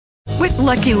With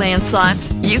Lucky Land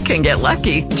Slots, you can get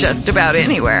lucky just about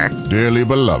anywhere. Dearly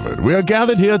beloved, we are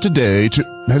gathered here today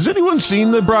to... Has anyone seen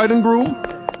the bride and groom?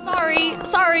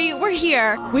 Sorry, we're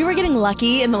here. We were getting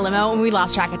lucky in the limo and we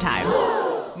lost track of time.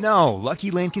 No,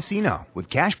 Lucky Land Casino, with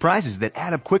cash prizes that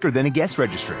add up quicker than a guest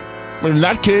registry. In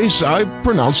that case, I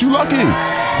pronounce you lucky.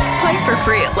 Play for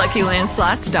free at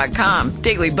LuckyLandSlots.com.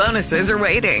 Daily bonuses are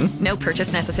waiting. No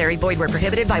purchase necessary. Void where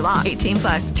prohibited by law.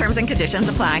 18+. Terms and conditions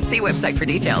apply. See website for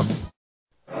details.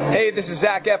 Hey, this is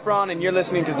Zac Efron, and you're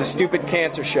listening to The Stupid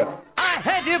Cancer Show. I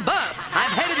hate you both.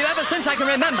 I've hated you ever since I can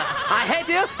remember. I hate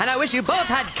you, and I wish you both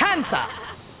had cancer.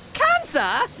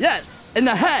 Cancer? Yes, in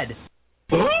the head.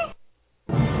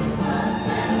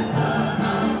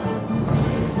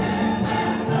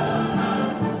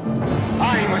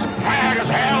 I'm as tired as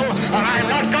hell, and I'm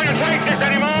not going to take this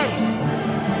anymore.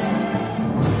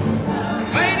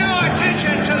 Pay no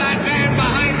attention to that man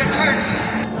behind the curtain.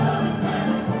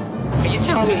 Are you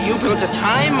telling me you built a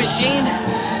time machine?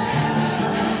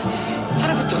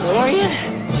 Out of a DeLorean?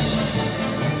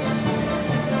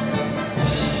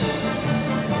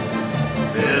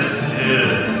 This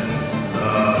is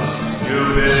the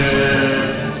Stupid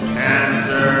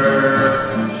Cancer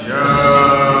Show.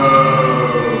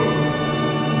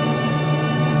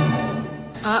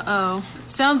 Uh-oh.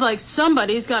 Sounds like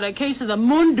somebody's got a case of the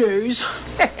Mondays.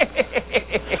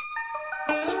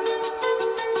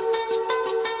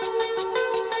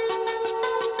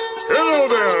 Hello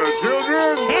there,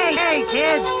 children. Hey,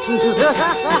 kids.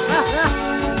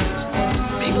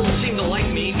 People seem to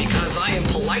like me because I am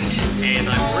polite and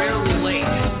I'm rarely late.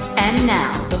 And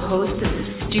now, the host of the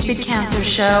Stupid Cancer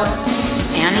Show,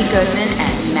 Annie Goodman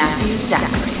and Matthew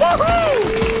Zachary.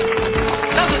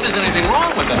 Woohoo! Not that there's anything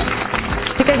wrong with that.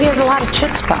 Because he has a lot of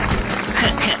chutzpah.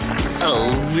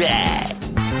 All right.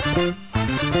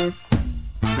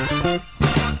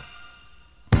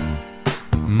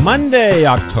 Monday,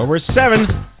 October 7th,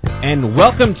 and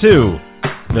welcome to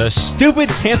the Stupid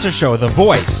Cancer Show, the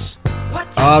voice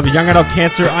of young adult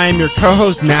cancer. I am your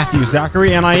co-host, Matthew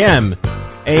Zachary, and I am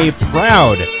a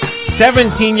proud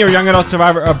 17-year young adult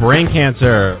survivor of brain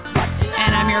cancer.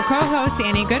 And I'm your co-host,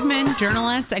 Annie Goodman,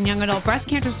 journalist and young adult breast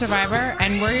cancer survivor,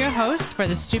 and we're your hosts for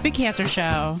the Stupid Cancer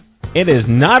Show. It is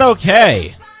not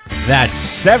okay that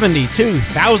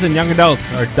 72,000 young adults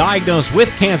are diagnosed with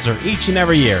cancer each and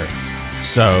every year.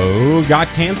 So, got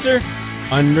cancer?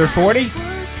 Under 40?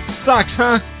 Sucks,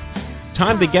 huh?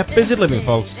 Time to get busy living,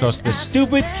 folks, because the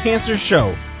Stupid Cancer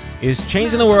Show is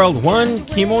changing the world one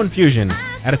chemo infusion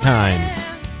at a time.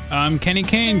 I'm Kenny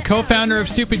Kane, co-founder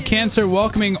of Stupid Cancer,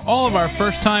 welcoming all of our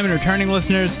first-time and returning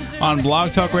listeners on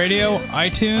Blog Talk Radio,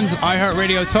 iTunes,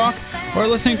 iHeartRadio Talk, or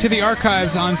listening to the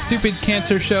archives on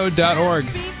stupidcancershow.org.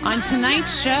 On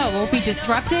tonight's show, we'll be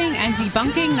disrupting and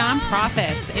debunking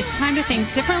nonprofits. It's time to think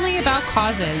differently about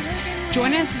causes.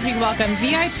 Join us as we welcome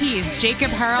VIPs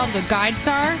Jacob Harold with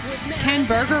GuideStar, Ken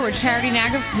Berger with Charity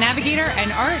Navigator,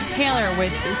 and Art Taylor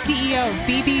with CEO of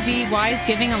BBB Wise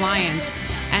Giving Alliance,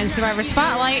 and Survivor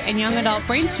Spotlight and young adult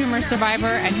brain tumor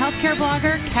survivor and healthcare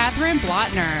blogger Catherine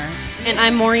Blotner. And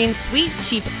I'm Maureen Sweet,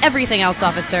 Chief Everything Else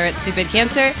Officer at Stupid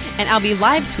Cancer, and I'll be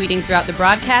live tweeting throughout the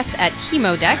broadcast at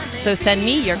Chemodex, so send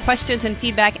me your questions and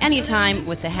feedback anytime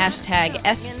with the hashtag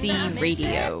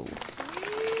SCRadio.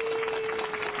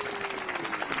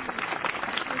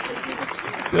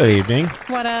 Good evening.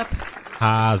 What up?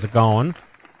 How's it going?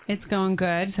 It's going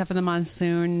good, except for the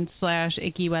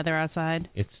monsoon/icky weather outside.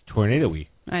 It's tornado week.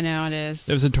 I know, it is.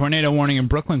 There was a tornado warning in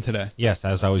Brooklyn today. Yes,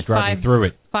 as I was driving through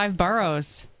it. 5 boroughs.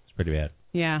 It's pretty bad.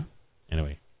 Yeah.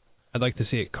 Anyway. I'd like to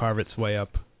see it carve its way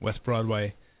up West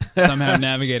Broadway, somehow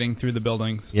navigating through the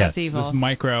buildings. Yes. That's evil. This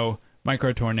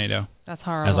micro tornado. That's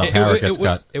horrible. As our power gets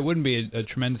cut. It wouldn't be a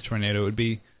tremendous tornado. It would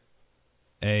be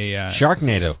a...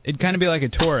 Sharknado. It'd kind of be like a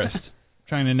tourist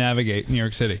trying to navigate New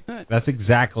York City. That's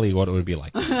exactly what it would be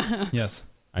like. Yes.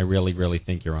 I really, really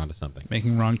think you're onto something.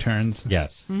 Making wrong turns. Yes.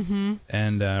 Mm-hmm.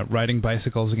 And riding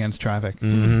bicycles against traffic.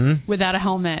 Mm-hmm. Without a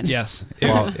helmet. Yes.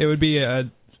 It would be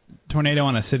a tornado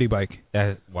on a city bike.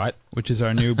 What? Which is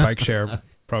our new bike share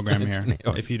program here,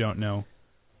 if you don't know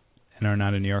and are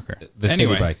not a New Yorker. The city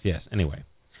bikes, yes. Anyway.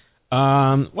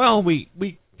 Well, we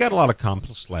got a lot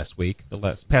accomplished last week.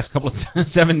 The past couple of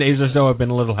 7 days or so have been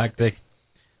a little hectic.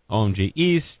 OMG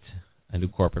East, a new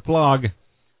corporate blog,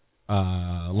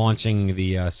 launching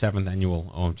the 7th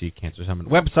annual OMG Cancer Summit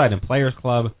website and Players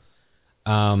Club.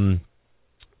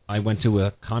 I went to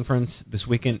a conference this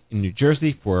weekend in New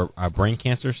Jersey for brain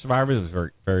cancer survivors. It was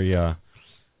very, very,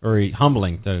 very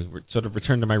humbling to sort of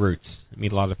return to my roots. I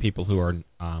meet a lot of people who are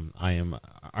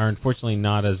unfortunately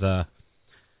not as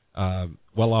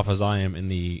well off as I am in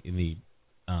the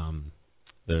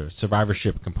the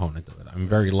survivorship component of it. I'm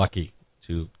very lucky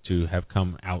to have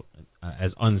come out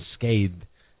as unscathed.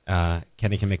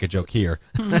 Kenny can make a joke here,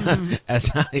 as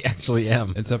I actually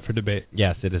am. It's up for debate.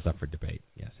 Yes, it is up for debate.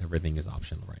 Yes, everything is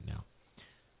optional right now.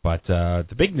 But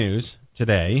the big news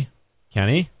today,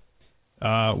 Kenny?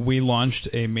 We launched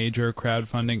a major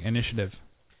crowdfunding initiative.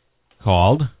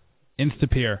 Called?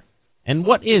 Instapeer. And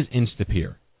what is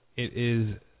Instapeer? It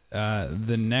is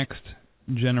the next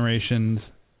generation's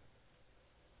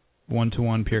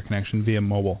one-to-one peer connection via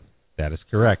mobile. That is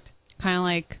correct. Kind of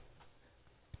like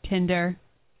Tinder.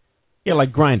 Yeah,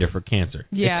 like Grindr for cancer.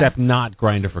 Yeah. Except not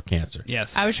Grindr for cancer. Yes.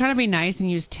 I was trying to be nice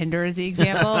and use Tinder as the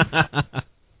example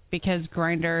because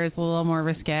Grindr is a little more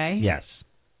risque. Yes.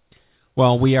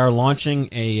 Well, we are launching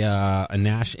a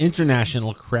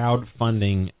international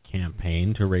crowdfunding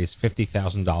campaign to raise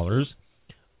 $50,000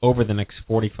 over the next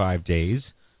 45 days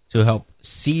to help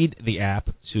seed the app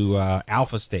to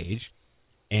alpha stage.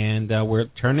 And we're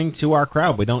turning to our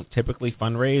crowd. We don't typically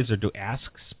fundraise or do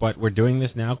asks, but we're doing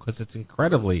this now because it's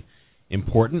incredibly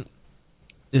important.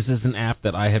 This is an app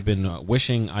that I have been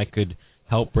wishing I could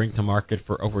help bring to market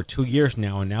for over 2 years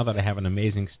now, and now that I have an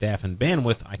amazing staff and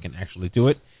bandwidth, I can actually do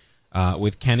it.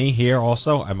 With Kenny here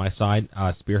also at my side,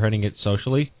 spearheading it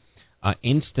socially.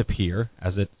 Instapeer,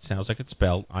 as it sounds like it's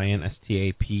spelled,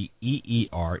 INSTAPEER,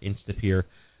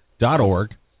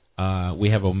 instapeer.org. We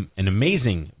have an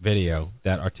amazing video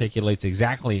that articulates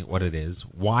exactly what it is,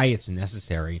 why it's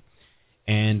necessary,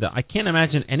 and I can't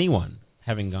imagine anyone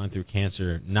having gone through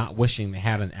cancer not wishing they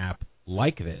had an app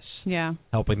like this,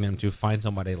 helping them to find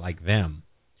somebody like them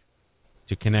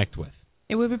to connect with.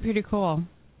 It would be pretty cool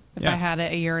if I had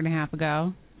it a year and a half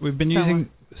ago. We've been using...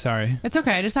 Sorry. It's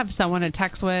okay. I just have someone to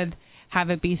text with,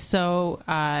 have it be so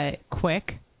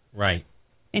quick. Right.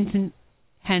 Instant,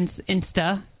 hence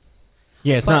Insta.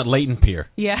 Yeah, it's not latent peer.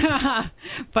 Yeah,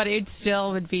 but it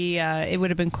still would be, it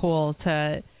would have been cool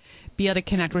to be able to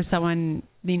connect with someone,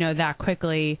 that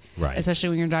quickly. Right. Especially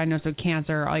when you're diagnosed with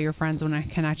cancer, all your friends want to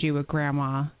connect you with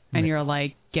grandma, and you're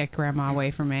like, get grandma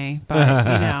away from me. But,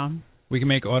 We can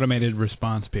make automated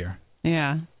response peer.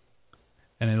 Yeah.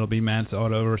 And it'll be Matt's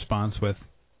auto response with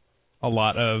a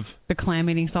lot of... The clam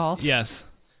eating salt? Yes.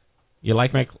 You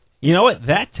like my... You know what?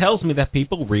 That tells me that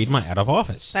people read my out of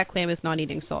office. That clam is not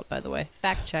eating salt, by the way.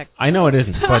 Fact check. I know it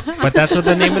isn't, but that's what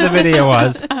the name of the video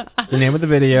was. The name of the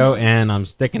video, and I'm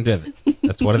sticking to it.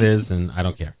 That's what it is, and I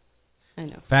don't care. I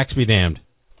know. Facts be damned.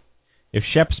 If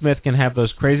Shep Smith can have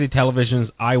those crazy televisions,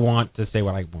 I want to say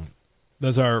what I want.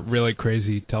 Those are really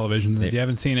crazy televisions. If you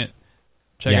haven't seen it,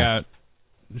 check out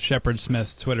Shepard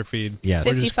Smith's Twitter feed. Yes.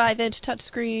 55-inch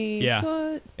touchscreen. Yeah.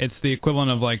 What? It's the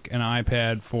equivalent of like an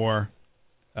iPad for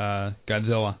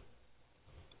Godzilla.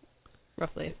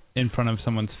 Roughly. In front of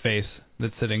someone's face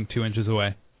that's sitting 2 inches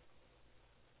away.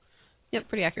 Yep,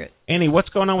 pretty accurate. Annie, what's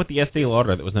going on with the Estee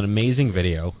Lauder? That was an amazing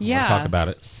video. Yeah. I want to talk about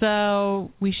it.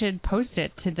 So we should post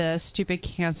it to the Stupid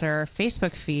Cancer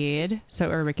Facebook feed so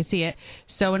everybody can see it.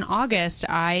 So in August,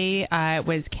 I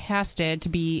was casted to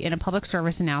be in a public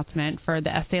service announcement for the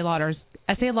Estee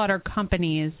Lauder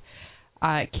Company's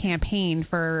campaign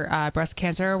for breast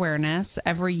cancer awareness.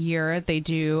 Every year they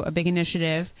do a big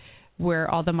initiative where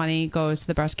all the money goes to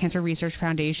the Breast Cancer Research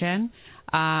Foundation.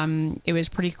 It was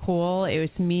pretty cool. It was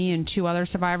me and 2 other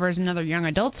survivors, another young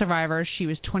adult survivor. She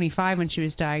was 25 when she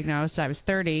was diagnosed. I was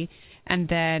 30. And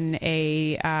then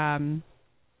a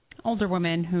older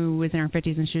woman who was in her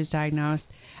 50s when she was diagnosed.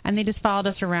 And they just followed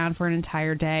us around for an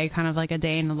entire day, kind of like a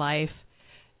day in the life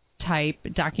type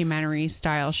documentary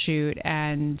style shoot.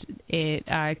 And it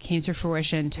came to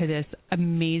fruition to this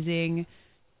amazing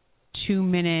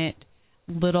 2-minute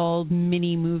little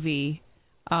mini movie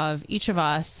of each of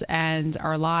us and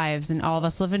our lives, and all of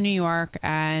us live in New York,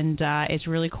 and it's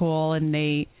really cool. And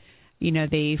they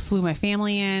flew my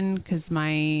family in because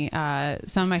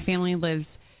some of my family lives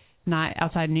not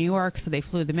outside New York, so they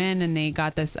flew them in, and they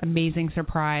got this amazing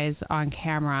surprise on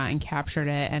camera and captured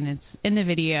it, and it's in the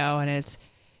video, and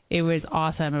it was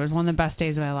awesome. It was one of the best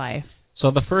days of my life. So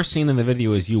the first scene in the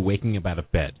video is you waking up out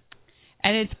of bed.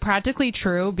 And it's practically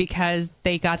true because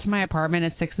they got to my apartment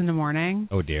at 6 in the morning.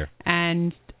 Oh, dear.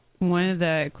 And one of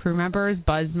the crew members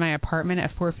buzzed my apartment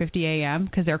at 4:50 a.m.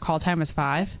 because their call time was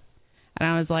 5. And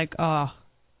I was like, oh,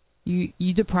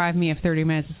 you deprived me of 30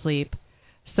 minutes of sleep.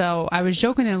 So I was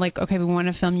joking and like, okay, we want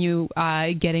to film you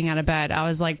getting out of bed. I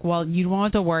was like, well, you don't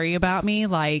have to worry about me,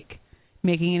 like,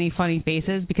 making any funny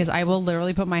faces because I will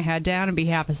literally put my head down and be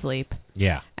half asleep.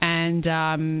 Yeah. And,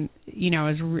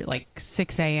 it was like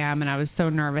 6 a.m. and I was so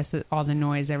nervous that all the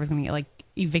noise, I was going to get like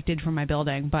evicted from my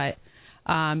building. But,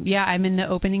 I'm in the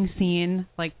opening scene,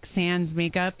 like sans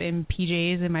makeup in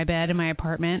PJs in my bed in my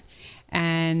apartment.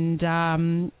 And,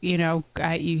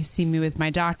 you see me with my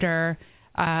doctor.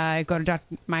 I go to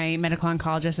my medical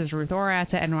oncologist is Ruth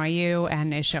Oratz at NYU,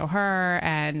 and I show her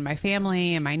and my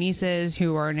family and my nieces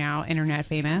who are now internet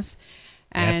famous.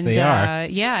 And, yes, they are.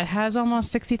 It has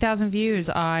almost 60,000 views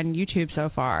on YouTube so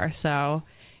far, so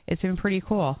it's been pretty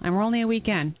cool. And we're only a week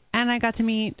in. And I got to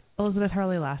meet Elizabeth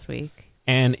Hurley last week.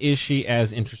 And is she as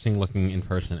interesting looking in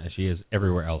person as she is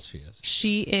everywhere else she is?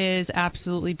 She is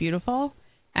absolutely beautiful.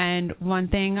 And one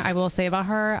thing I will say about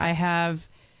her, I have,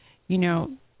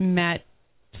 met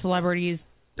celebrities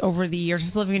over the years.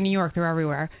 Just living in New York, they're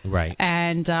everywhere. Right.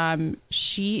 And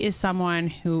she is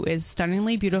someone who is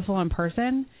stunningly beautiful in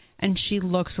person, and she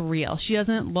looks real. She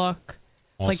doesn't look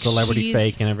all like celebrity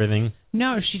fake and everything.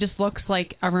 No, she just looks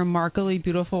like a remarkably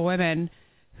beautiful woman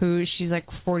who she's like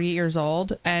 48 years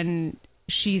old, and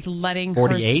she's letting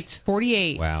 48?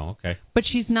 48. Wow, okay. But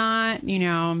she's not,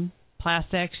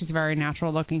 plastic. She's very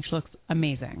natural looking. She looks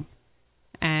amazing.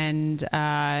 And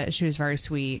she was very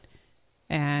sweet.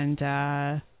 And,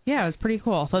 it was pretty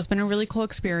cool. So it's been a really cool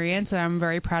experience, and I'm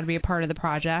very proud to be a part of the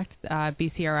project.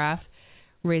 BCRF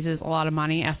raises a lot of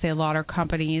money. Estee Lauder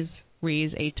companies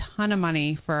raise a ton of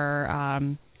money for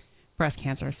breast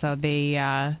cancer. So they,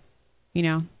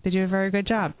 they do a very good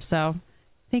job. So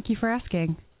thank you for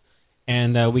asking.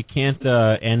 And we can't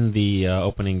end the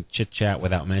opening chit-chat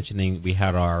without mentioning we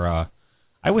had our,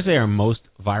 I would say our most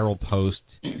viral post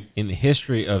in the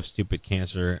history of Stupid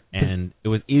Cancer, and it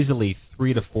was easily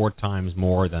 3 to 4 times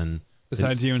more than...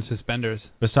 Besides you and Suspenders.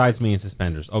 Besides me and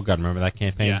Suspenders. Oh, God, remember that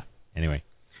campaign? Yeah. Anyway,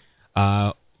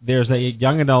 there's a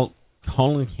young adult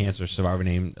colon cancer survivor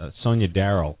named Sonia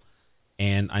Darrell,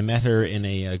 and I met her in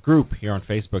a group here on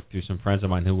Facebook through some friends of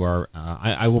mine who are...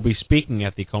 I will be speaking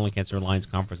at the Colon Cancer Alliance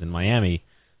Conference in Miami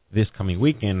this coming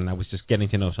weekend, and I was just getting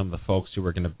to know some of the folks who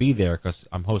were going to be there because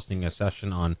I'm hosting a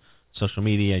session on social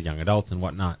media, young adults, and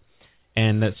whatnot.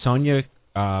 And that Sonia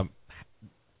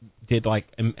did like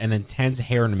an intense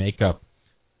hair and makeup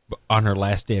on her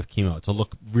last day of chemo to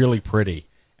look really pretty.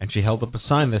 And she held up a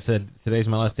sign that said, "Today's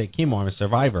my last day of chemo, I'm a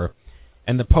survivor."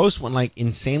 And the post went like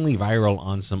insanely viral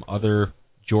on some other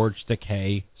George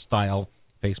Takei style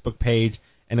Facebook page,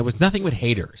 and it was nothing but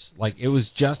haters. Like, it was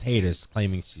just haters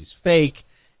claiming she's fake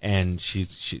and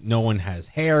no one has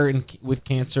hair with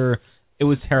cancer. It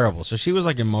was terrible. So she was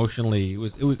like emotionally.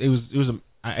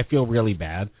 I feel really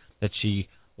bad that she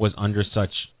was under such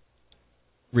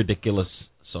ridiculous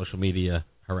social media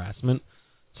harassment.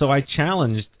 So I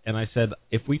challenged and I said,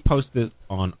 if we post it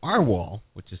on our wall,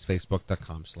 which is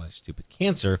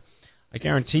facebook.com/stupidcancer, I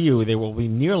guarantee you there will be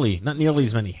not nearly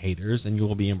as many haters, and you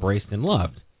will be embraced and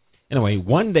loved. Anyway,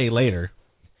 one day later,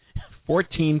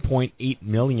 14.8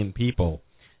 million people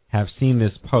have seen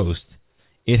this post.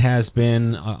 It has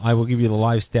been, I will give you the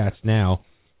live stats now,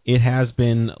 it has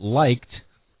been liked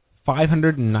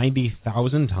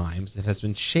 590,000 times. It has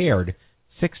been shared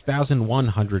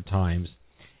 6,100 times.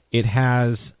 It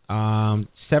has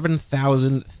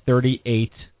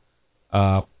 7,038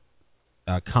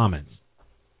 comments.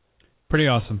 Pretty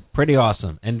awesome. Pretty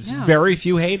awesome. And very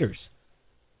few haters.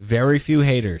 Very few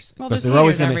haters. Well, there's they're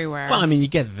always everywhere. Well, I mean, you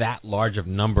get that large of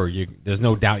number, there's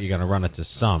no doubt you're going to run into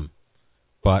some.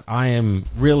 But I am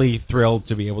really thrilled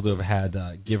to be able to have had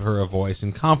give her a voice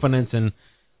and confidence. And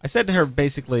I said to her,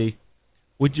 basically,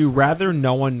 would you rather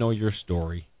no one know your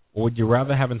story, or would you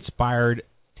rather have inspired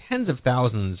tens of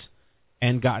thousands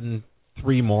and gotten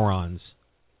 3 morons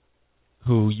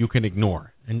who you can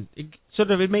ignore? And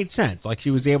it made sense. Like, she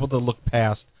was able to look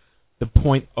past the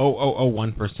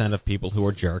 0.0001% of people who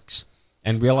are jerks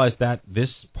and realize that this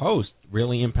post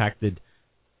really impacted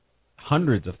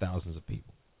hundreds of thousands of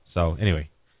people. So anyway,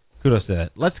 kudos to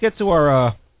that. Let's get to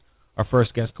our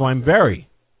first guest, who I'm very,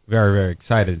 very, very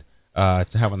excited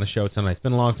to have on the show tonight. It's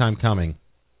been a long time coming.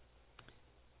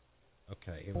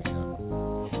 Okay, here we go.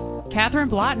 Catherine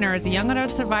Blotner is a young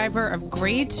adult survivor of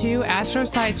grade 2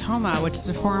 astrocytoma, which is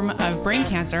a form of brain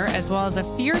cancer, as well as a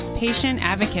fierce patient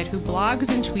advocate who blogs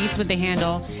and tweets with the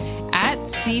handle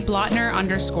 @cblotner_.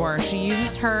 She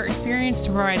uses her experience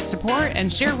to provide support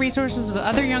and share resources with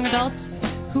other young adults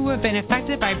who have been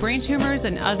affected by brain tumors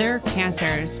and other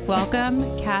cancers.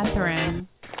 Welcome, Catherine.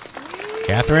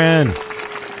 Catherine.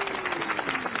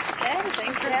 Hey,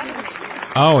 thanks for having me.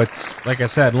 Oh, it's, like I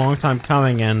said, long time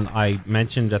coming, and I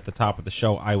mentioned at the top of the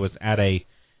show I was at a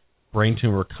brain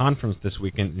tumor conference this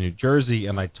weekend in New Jersey,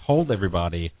 and I told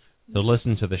everybody to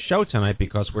listen to the show tonight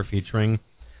because we're featuring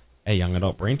a young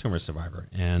adult brain tumor survivor.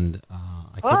 And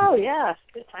yeah,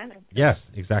 good timing. Yes,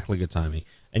 exactly, good timing.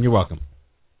 And you're welcome.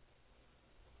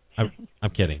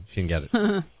 I'm kidding. She can get it.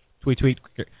 Tweet.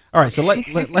 All right,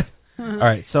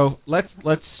 so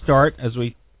let's start as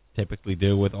we typically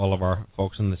do with all of our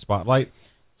folks in the spotlight.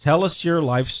 Tell us your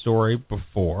life story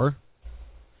before.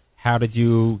 How did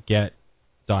you get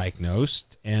diagnosed,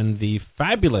 and the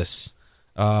fabulous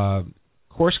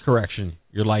course correction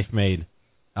your life made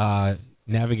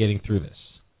navigating through this?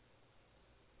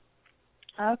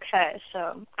 Okay,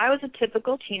 so I was a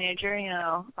typical teenager,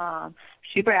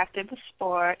 super active with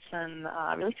sports and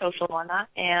really social and whatnot.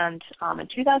 And in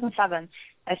 2007,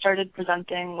 I started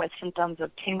presenting with symptoms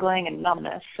of tingling and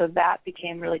numbness, so that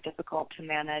became really difficult to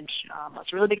manage. I was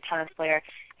a really big tennis player,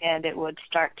 and it would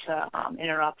start to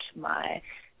interrupt my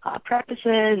practices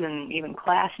and even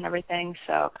class and everything.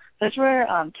 So those were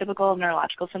typical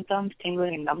neurological symptoms,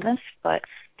 tingling and numbness, but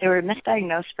they were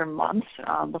misdiagnosed for months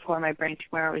before my brain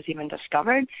tumor was even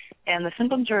discovered. And the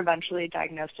symptoms were eventually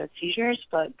diagnosed as seizures,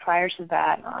 but prior to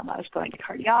that, I was going to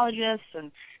cardiologists,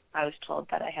 and I was told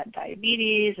that I had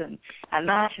diabetes and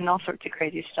MS and all sorts of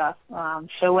crazy stuff.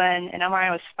 So when an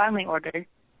MRI was finally ordered,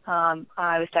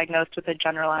 I was diagnosed with a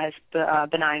generalized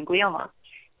benign glioma.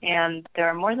 And there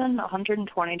are more than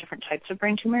 120 different types of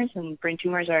brain tumors, and brain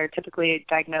tumors are typically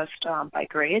diagnosed by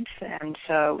grades, and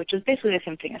so, which is basically the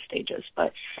same thing as stages.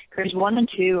 But grades 1 and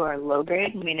 2 are low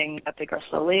grade, meaning that they grow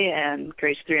slowly, and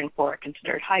grades 3 and 4 are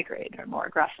considered high grade or more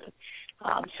aggressive.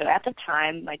 So at the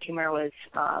time, my tumor was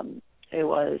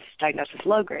diagnosed as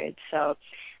low grade. So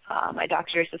my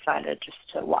doctors decided just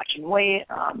to watch and wait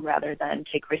rather than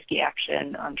take risky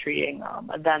action on treating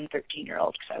a then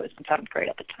 13-year-old, because I was in 7th grade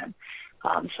at the time.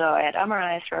 So I had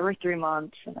MRIs for every 3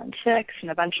 months, and then 6,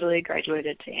 and eventually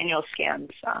graduated to annual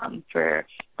scans for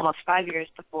almost 5 years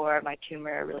before my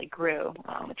tumor really grew,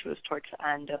 which was towards the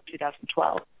end of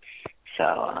 2012. So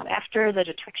after the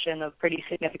detection of pretty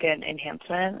significant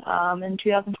enhancement in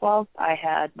 2012, I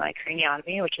had my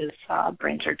craniotomy, which is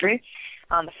brain surgery,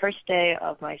 on the first day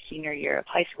of my senior year of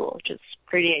high school, which is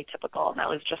pretty atypical, and that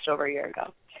was just over a year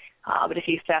ago. But if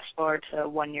you fast forward to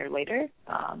 1 year later,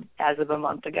 as of a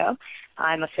month ago,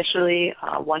 I'm officially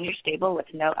 1 year stable with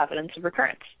no evidence of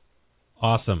recurrence.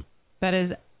 Awesome. That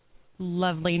is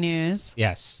lovely news.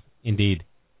 Yes, indeed.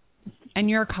 And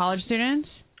you're a college student?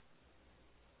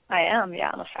 I am, yeah.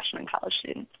 I'm a freshman college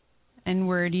student. And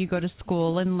where do you go to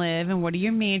school and live, and what are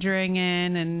you majoring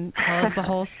in, and tell us the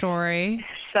whole story.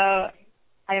 So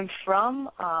I am from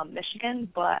Michigan,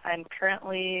 but I'm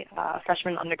currently a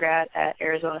freshman undergrad at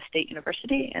Arizona State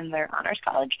University in their honors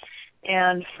college.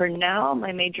 And for now,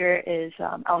 my major is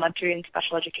elementary and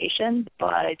special education,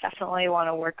 but I definitely want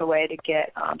to work a way to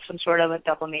get some sort of a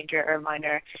double major or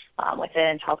minor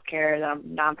within healthcare, the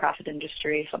nonprofit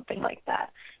industry, something like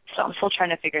that. So I'm still trying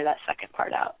to figure that second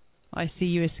part out. I see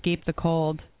you escaped the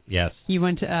cold. Yes. You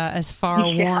went to, as far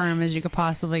warm as you could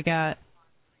possibly get.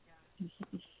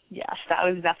 Yes, that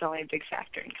was definitely a big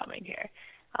factor in coming here.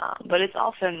 But it's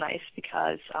also nice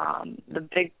because the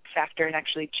big factor in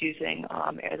actually choosing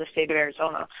the state of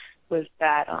Arizona was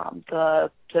that the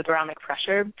barometric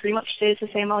pressure pretty much stays the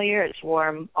same all year. It's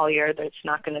warm all year. It's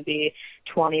not going to be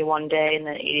 20 one day and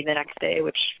then 80 the next day,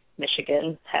 which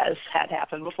Michigan has had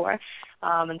happen before.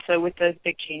 And so with those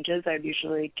big changes, I would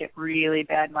usually get really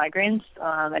bad migraines.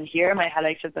 And here, my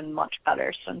headaches have been much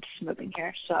better since moving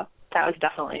here. So that was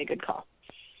definitely a good call.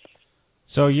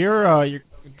 So you're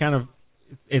kind of,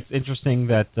 it's interesting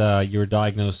that you were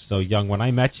diagnosed so young. When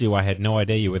I met you, I had no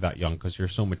idea you were that young because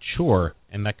you're so mature,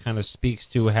 and that kind of speaks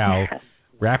to how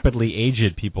rapidly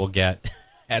aged people get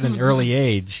at an early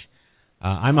age.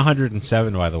 I'm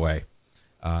 107, by the way.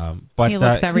 But he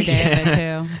looks every day of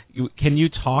it, too. Can you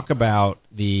talk about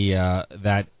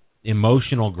that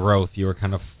emotional growth you were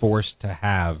kind of forced to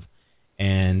have,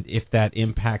 and if that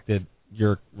impacted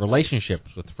your relationships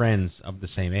with friends of the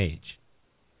same age?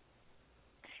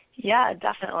 Yeah,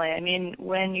 definitely. I mean,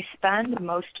 when you spend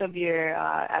most of your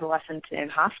adolescence in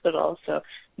hospitals, so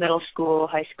middle school,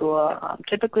 high school,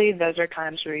 typically those are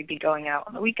times where you'd be going out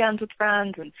on the weekends with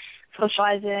friends and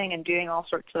socializing and doing all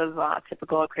sorts of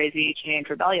typical crazy teenage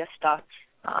rebellious stuff.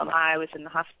 I was in the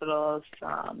hospitals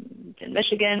in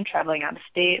Michigan, traveling out of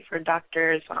state for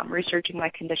doctors, researching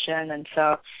my condition. And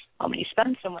so when you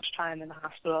spend so much time in the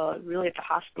hospital, really the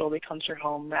hospital becomes your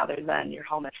home rather than your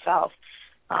home itself.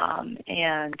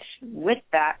 And with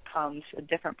that comes a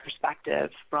different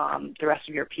perspective from the rest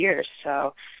of your peers.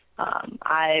 So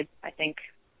I think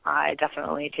I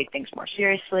definitely take things more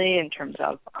seriously in terms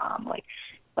of like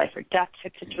life or death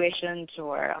situations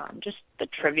or just the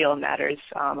trivial matters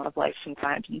of life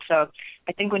sometimes. And so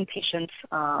I think when patients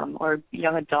or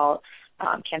young adult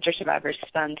cancer survivors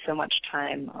spend so much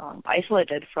time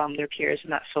isolated from their peers in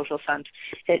that social sense,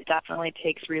 it definitely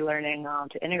takes relearning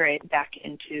to integrate back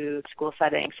into school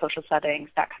settings, social settings,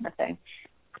 that kind of thing.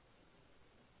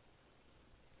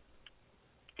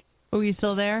 Oh, you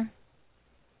still there?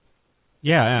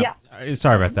 Yeah.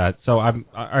 Sorry about that. So all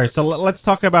right. So let's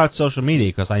talk about social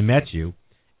media, because I met you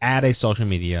at a social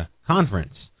media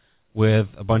conference with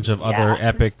a bunch of other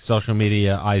epic social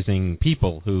media-izing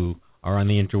people who are on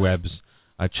the interwebs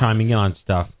chiming in on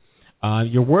stuff.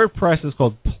 Your WordPress is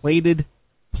called Plated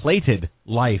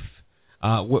Life.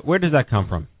 Where does that come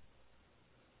from?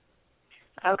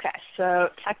 Okay, so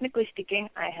technically speaking,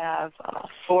 I have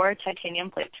 4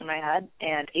 titanium plates in my head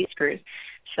and 8 screws.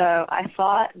 So I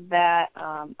thought that,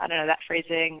 that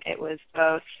phrasing, it was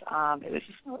both, it was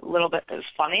a little bit, it was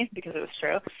funny because it was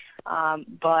true,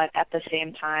 but at the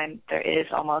same time, there is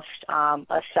almost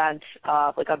a sense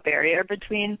of like a barrier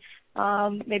between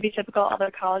maybe typical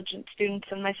other college students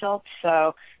and myself.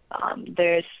 So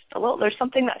there's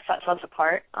something that sets us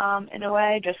apart in a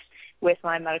way, just with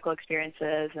my medical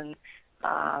experiences and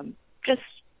just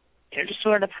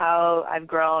sort of how I've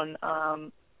grown,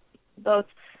 both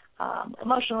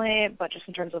emotionally, but just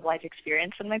in terms of life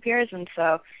experience with my peers. And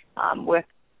so with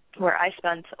where I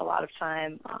spent a lot of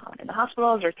time in the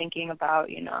hospitals or thinking about,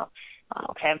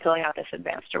 okay, I'm filling out this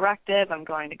advance directive, I'm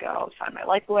going to go sign my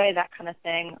life away, that kind of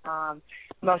thing.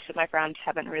 Most of my friends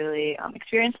haven't really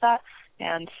experienced that.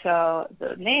 And so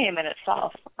the name in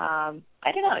itself, I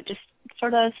don't know, it just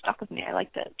sort of stuck with me. I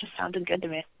liked it. It just sounded good to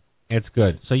me. It's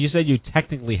good. So you said you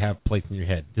technically have plates in your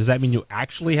head. Does that mean you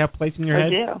actually have plates in your head? I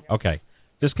do. Okay.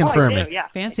 Just confirm I do, yeah.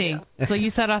 Fancy. So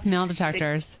you set off metal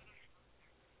detectors.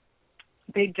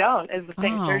 They don't, is the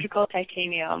thing. Oh. Surgical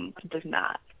titanium does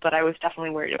not. But I was definitely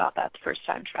worried about that the first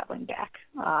time traveling back.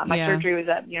 My surgery was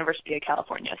at University of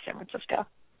California, San Francisco.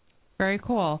 Very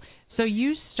cool. So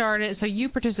you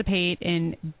participate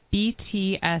in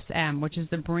BTSM, which is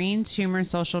the Brain Tumor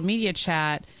Social Media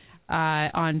Chat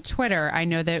on Twitter. I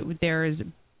know that there's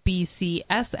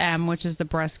BCSM, which is the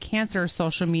Breast Cancer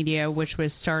Social Media, which was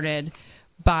started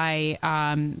by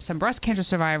some breast cancer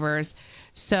survivors.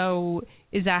 So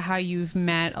is that how you've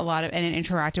met a lot of and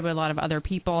interacted with a lot of other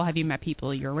people? Have you met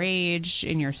people your age,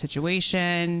 in your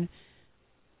situation?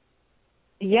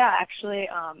 Yeah, actually,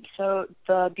 so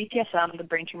the BTSM, the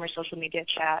Brain Tumor Social Media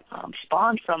Chat,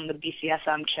 spawned from the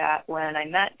BCSM chat when I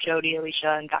met Jody,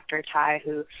 Alicia, and Dr. Ty,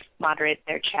 who moderate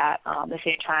their chat the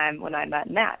same time when I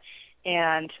met Matt.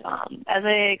 And as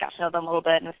I got to know them a little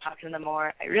bit and was talking to them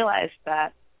more, I realized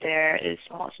that there is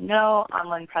almost no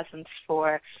online presence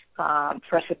for a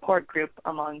support group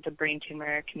among the brain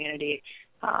tumor community,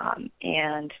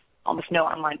 and almost no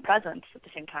online presence at the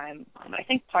same time. I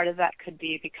think part of that could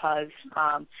be because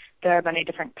there are many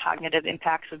different cognitive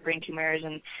impacts of brain tumors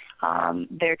and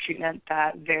their treatment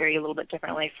that vary a little bit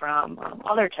differently from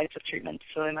other types of treatments,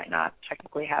 so they might not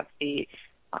technically have the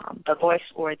voice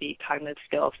or the cognitive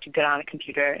skills to get on a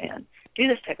computer and do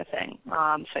this type of thing. So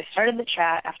I started the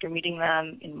chat after meeting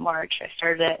them in March. I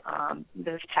started it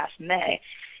this past May,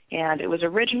 and it was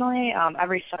originally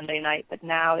every Sunday night, but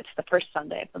now it's the first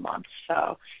Sunday of the month.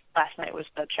 So last night was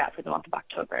the chat for the month of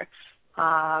October.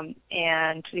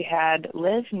 And we had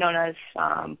Liz, known as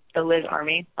the Liz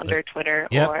Army, under Twitter,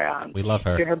 or we love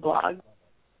her. Through her blog.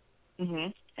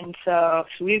 And so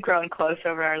we've grown close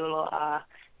over our little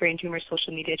brain tumor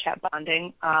social media chat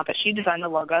bonding, but she designed the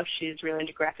logo. She's really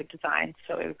into graphic design,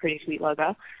 so it was a pretty sweet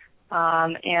logo.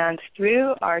 And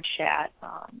through our chat,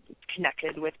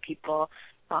 connected with people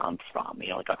from,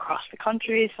 like across the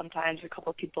country. Sometimes a couple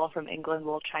of people from England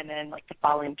will chime in like the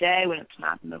following day when it's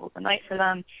not in the middle of the night for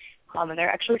them. And there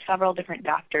are actually several different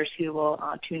doctors who will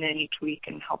tune in each week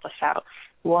and help us out.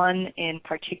 One in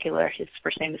particular, his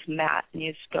first name is Matt, and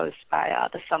he goes by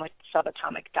the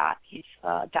subatomic Doc. He's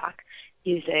Doc.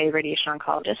 He's a radiation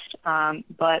oncologist,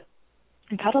 but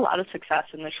we've had a lot of success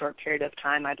in the short period of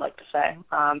time, I'd like to say.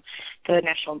 The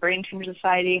National Brain Tumor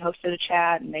Society hosted a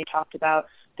chat, and they talked about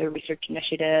their research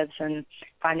initiatives and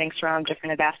findings from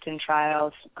different Avastin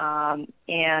trials,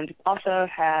 and also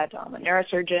had a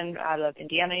neurosurgeon out of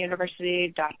Indiana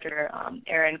University, Dr.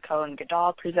 Erin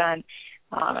Cohen-Goodall, present.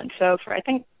 And so I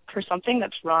think for something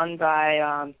that's run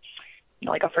by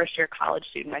like a first-year college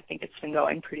student, I think it's been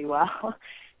going pretty well.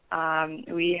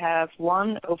 We have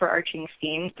one overarching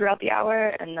theme throughout the hour,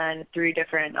 and then 3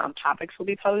 different topics will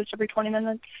be posed every 20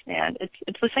 minutes. And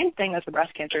it's the same thing as the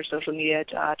breast cancer social media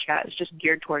chat. It's just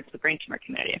geared towards the brain tumor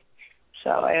community. So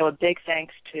I owe a big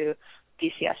thanks to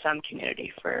BCSM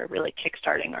community for really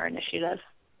kickstarting our initiative.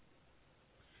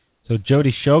 So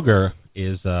Jody Shoger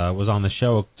was on the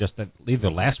show just either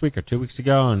last week or 2 weeks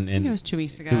ago, and I think it was 2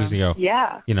 weeks ago. 2 weeks ago.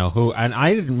 Yeah. And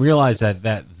I didn't realize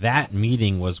that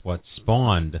meeting was what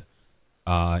spawned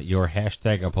your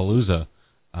 #Apalooza.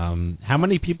 How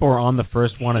many people were on the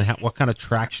first one, and what kind of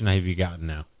traction have you gotten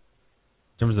now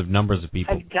in terms of numbers of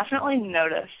people? I've definitely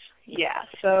noticed. Yeah,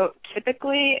 so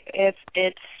typically if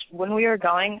it's when we were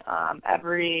going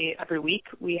every week,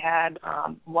 we had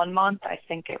 1 month, I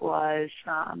think it was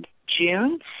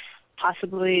June,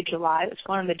 possibly July. It was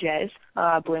one of the J's,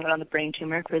 blame it on the brain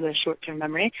tumor for the short-term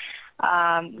memory,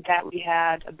 that we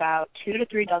had about 2 to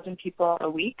 3 dozen people a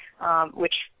week,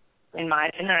 which in my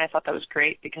opinion, I thought that was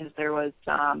great because there was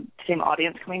the same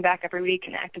audience coming back every week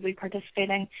and actively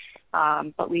participating.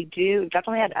 But we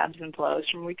definitely had ebbs and flows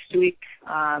from week to week,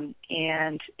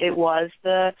 and it was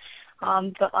the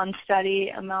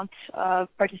unsteady amount of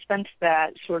participants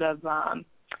that sort of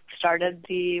started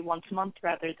the once a month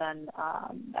rather than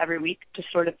every week to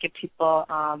sort of give people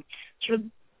sort of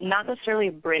not necessarily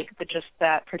a break, but just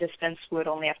that participants would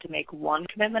only have to make 1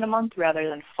 commitment a month rather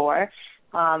than 4.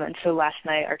 And so last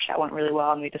night our chat went really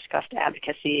well, and we discussed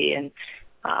advocacy and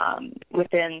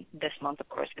within this month, of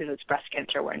course, because it's Breast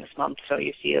Cancer Awareness Month, so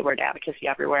you see the word advocacy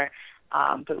everywhere.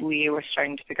 But we were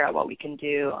starting to figure out what we can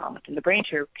do within the brain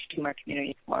tumor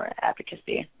community for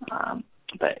advocacy.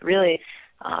 But really,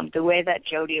 the way that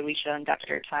Jody, Alicia, and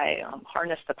Dr. Ty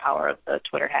harnessed the power of the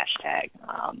Twitter hashtag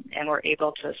and were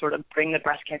able to sort of bring the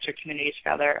breast cancer community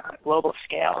together on a global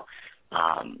scale,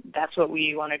 that's what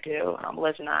we want to do,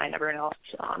 Liz and I and everyone else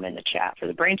in the chat for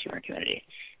the brain tumor community.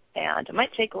 And it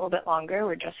might take a little bit longer.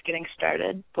 We're just getting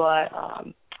started, but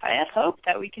I have hope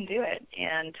that we can do it,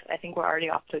 and I think we're already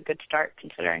off to a good start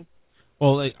considering.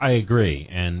 Well, I agree,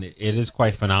 and it is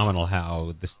quite phenomenal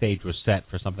how the stage was set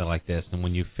for something like this, and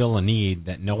when you fill a need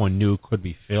that no one knew could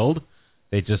be filled,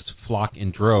 they just flock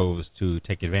in droves to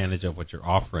take advantage of what you're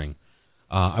offering.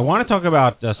 I want to talk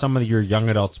about some of your young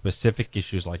adult specific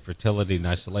issues like fertility and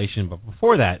isolation, but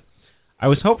before that, I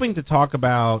was hoping to talk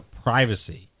about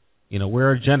privacy. You know,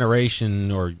 we're a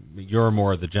generation, or you're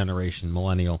more the generation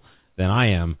millennial than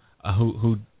I am,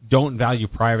 who don't value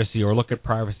privacy or look at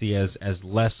privacy as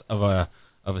less of a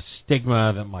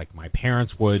stigma than like my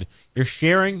parents would. You're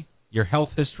sharing your health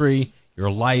history,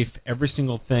 your life, every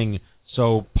single thing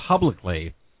so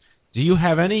publicly. Do you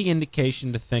have any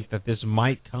indication to think that this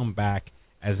might come back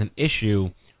as an issue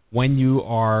when you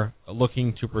are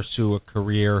looking to pursue a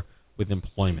career with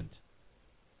employment?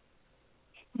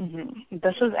 Mm-hmm.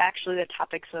 This was actually the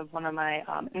topics of one of my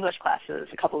English classes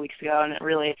a couple weeks ago, and it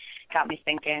really got me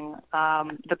thinking.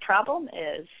 The problem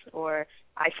is, or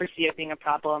I foresee it being a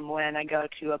problem when I go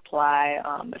to apply,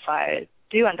 if I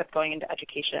do end up going into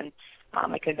education,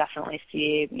 I could definitely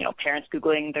see, parents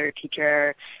Googling their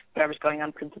teacher, whatever's going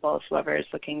on, principals, whoever is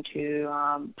looking to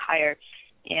hire,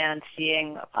 and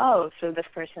seeing, so this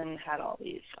person had all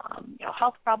these,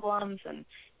 health problems and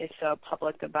is so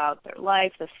public about their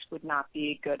life, this would not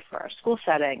be good for our school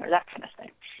setting or that kind of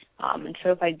thing. And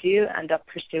so if I do end up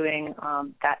pursuing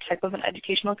that type of an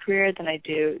educational career, then I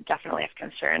do definitely have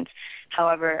concerns.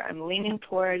 However, I'm leaning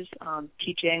towards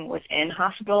teaching within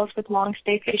hospitals with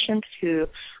long-stay patients who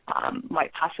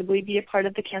might possibly be a part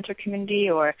of the cancer community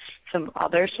or some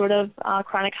other sort of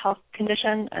chronic health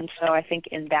condition. And so I think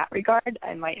in that regard,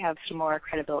 I might have some more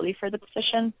credibility for the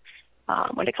position.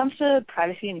 When it comes to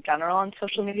privacy in general on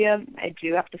social media, I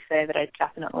do have to say that I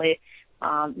definitely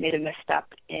made a misstep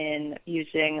in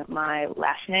using my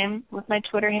last name with my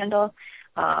Twitter handle,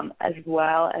 as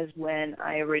well as when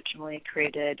I originally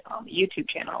created a YouTube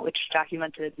channel, which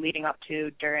documented leading up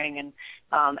to, during, and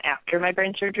after my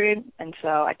brain surgery. And so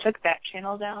I took that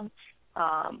channel down.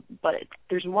 But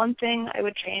there's one thing I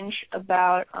would change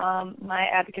about my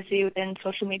advocacy within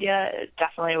social media. It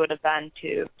definitely would have been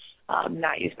to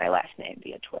not use my last name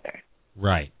via Twitter.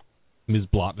 Right. Ms.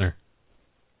 Blotner.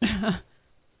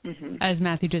 Mm-hmm. As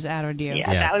Matthew just added you. Yeah,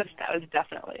 that was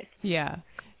definitely. Yeah.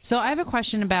 So I have a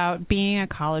question about being a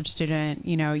college student.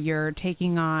 You're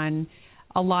taking on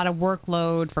a lot of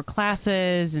workload for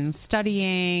classes and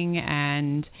studying,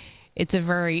 and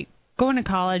going to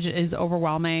college is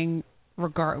overwhelming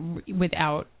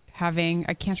without having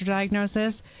a cancer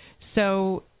diagnosis.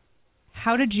 So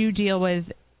how did you deal with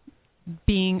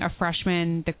being a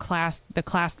freshman, the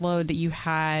class load that you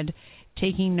had,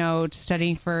 taking notes,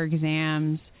 studying for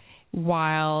exams,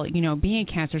 while, being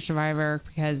a cancer survivor,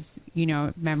 because,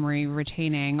 memory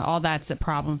retaining, all that's a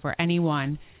problem for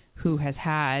anyone who has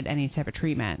had any type of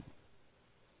treatment?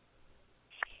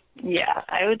 Yeah,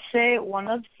 I would say one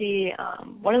of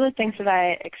the things that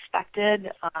I expected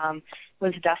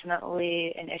was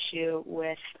definitely an issue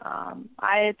with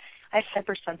I have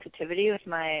hypersensitivity with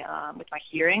my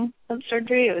hearing of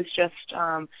surgery. It was just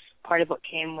part of what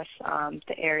came with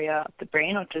the area of the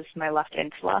brain, which is my left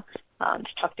insula.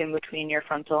 It's tucked in between your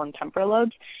frontal and temporal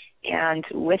lobes. And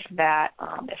with that,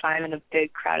 if I'm in a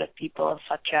big crowd of people,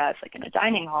 such as like in a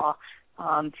dining hall,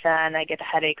 then I get a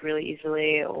headache really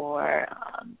easily, or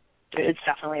it's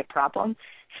definitely a problem.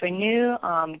 So I knew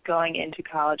going into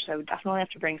college I would definitely have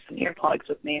to bring some earplugs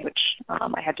with me, which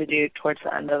I had to do towards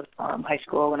the end of high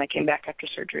school when I came back after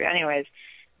surgery anyways.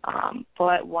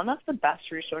 But one of the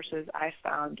best resources I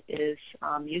found is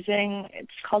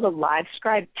it's called a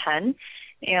LiveScribe pen,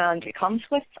 and it comes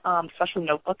with special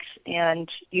notebooks, and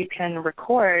you can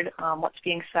record what's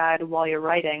being said while you're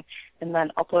writing and then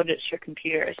upload it to your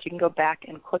computer. So you can go back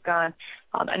and click on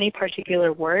any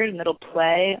particular word, and it'll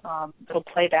play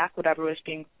back whatever was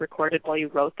being recorded while you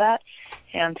wrote that.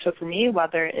 And so for me,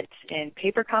 whether it's in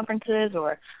paper conferences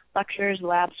or lectures,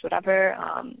 labs, whatever,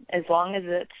 as long as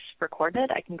it's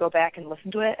recorded, I can go back and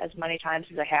listen to it as many times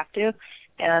as I have to,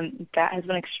 and that has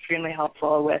been extremely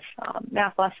helpful with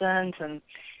math lessons and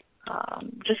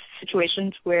just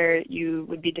situations where you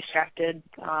would be distracted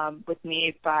with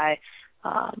me by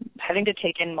having to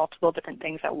take in multiple different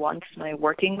things at once. My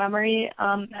working memory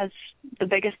has the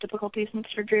biggest difficulties in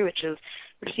surgery, which is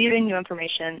receiving new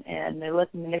information and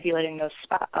manipulating those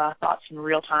thoughts in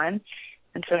real time.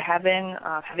 And so having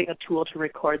a tool to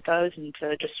record those and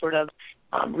to just sort of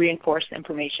reinforce the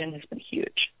information has been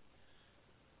huge.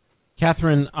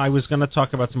 Catherine, I was going to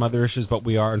talk about some other issues, but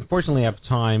we are unfortunately out of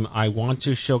time. I want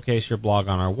to showcase your blog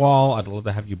on our wall. I'd love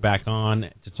to have you back on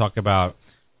to talk about,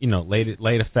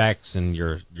 late effects and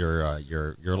your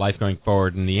life going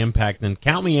forward and the impact. And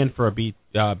count me in for a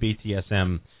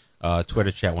BTSM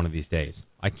Twitter chat one of these days.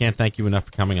 I can't thank you enough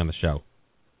for coming on the show.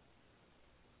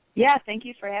 Yeah, thank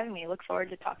you for having me. Look forward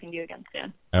to talking to you again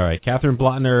soon. All right. Catherine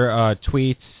Blotner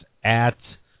tweets at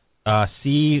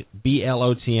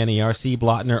CBLOTNER,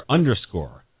 CBlotner _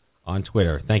 on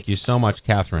Twitter. Thank you so much,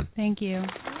 Catherine. Thank you.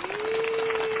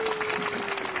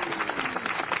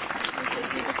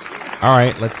 All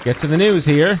right, let's get to the news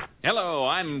here. Hello,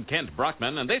 I'm Kent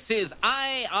Brockman, and this is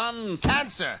Eye on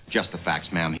Cancer. Just the facts,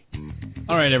 ma'am.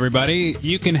 All right, everybody.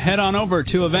 You can head on over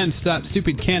to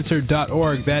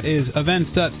events.stupidcancer.org. That is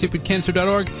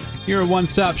events.stupidcancer.org. Your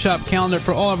one-stop shop calendar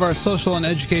for all of our social and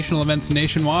educational events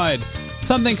nationwide.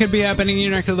 Something could be happening in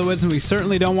your neck of the woods, and we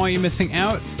certainly don't want you missing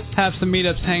out. Have some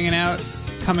meetups hanging out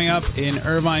coming up in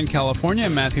Irvine, California.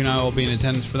 Matthew and I will be in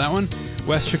attendance for that one.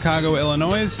 West Chicago,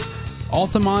 Illinois.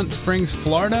 Altamont Springs,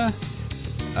 Florida.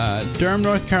 Durham,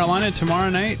 North Carolina tomorrow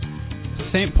night.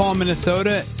 St. Paul,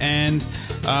 Minnesota, and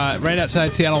right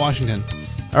outside Seattle, Washington.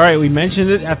 All right, we mentioned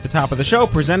it at the top of the show,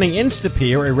 presenting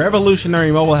Instapeer, a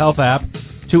revolutionary mobile health app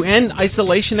to end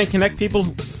isolation and connect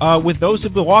people with those who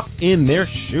walk in their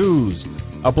shoes.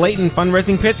 A blatant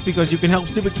fundraising pitch because you can help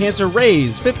Stupid Cancer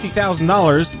raise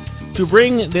 $50,000 to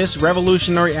bring this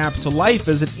revolutionary app to life.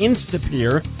 Visit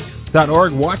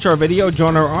Instapeer.org. Watch our video.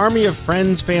 Join our army of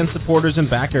friends, fans, supporters, and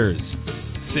backers.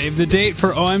 Save the date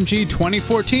for OMG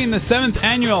 2014, the 7th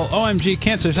annual OMG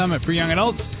Cancer Summit for Young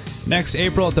Adults, next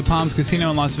April at the Palms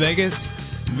Casino in Las Vegas.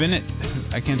 Visit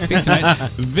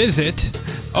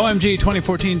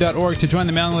OMG2014.org to join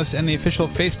the mailing list and the official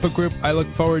Facebook group. I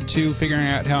look forward to figuring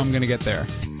out how I'm going to get there.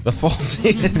 The fall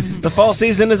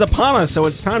season is upon us, so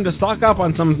it's time to stock up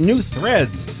on some new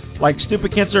threads like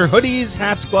Stupid Cancer hoodies,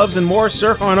 hats, gloves, and more.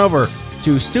 Surf on over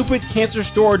to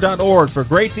stupidcancerstore.org for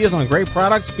great deals on great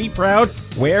products. Be proud.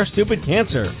 Wear Stupid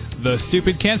Cancer. The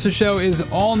Stupid Cancer Show is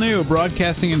all new,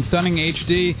 broadcasting in stunning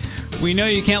HD. We know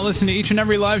you can't listen to each and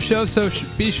every live show, so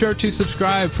be sure to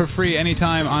subscribe for free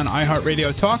anytime on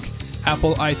iHeartRadio Talk,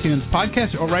 Apple iTunes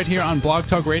Podcast, or right here on Blog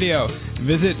Talk Radio.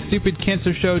 Visit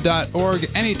stupidcancershow.org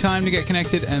anytime to get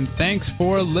connected, and thanks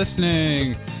for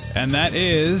listening. And that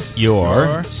is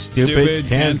your Stupid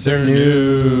Cancer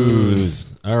News.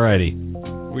 Alrighty.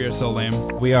 We are so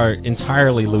lame. We are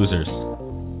entirely losers.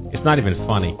 It's not even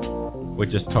funny. We're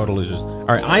just total losers.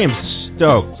 Alright, I am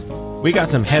stoked. We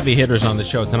got some heavy hitters on the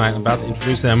show tonight. I'm about to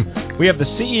introduce them. We have the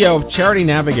CEO of Charity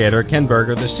Navigator, Ken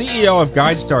Berger, the CEO of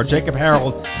GuideStar, Jacob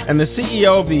Harold, and the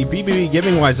CEO of the BBB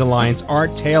GivingWise Alliance,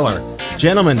 Art Taylor.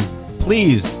 Gentlemen,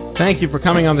 please, thank you for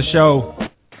coming on the show.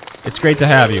 It's great to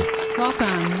have you.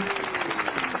 Welcome.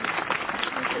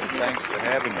 Thanks for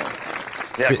having us.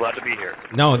 Yeah, glad to be here.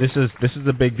 No, this is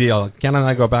a big deal. Ken and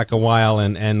I go back a while,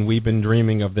 and we've been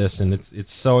dreaming of this, and it's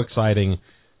so exciting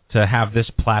to have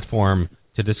this platform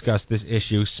to discuss this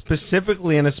issue,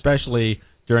 specifically and especially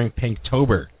during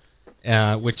Pinktober,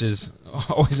 which is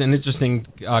always an interesting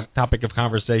topic of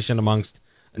conversation amongst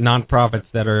nonprofits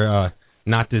that are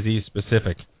not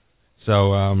disease-specific.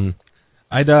 So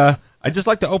I'd just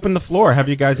like to open the floor, have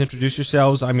you guys introduce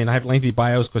yourselves. I mean, I have lengthy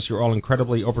bios because you're all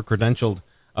incredibly over-credentialed,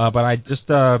 but I just,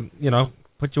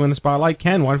 put you in the spotlight.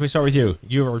 Ken, why don't we start with you?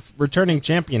 You're a returning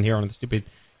champion here on the Stupid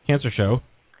Cancer Show.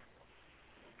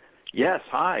 Yes,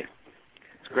 hi.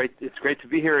 great. It's great to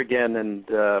be here again, and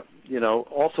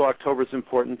also October is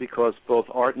important because both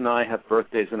Art and I have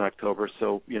birthdays in October,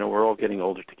 so we're all getting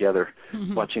older together,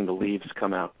 watching the leaves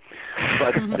come out.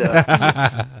 But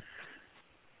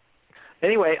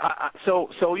anyway, so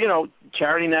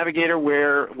Charity Navigator,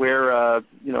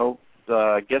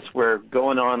 I guess we're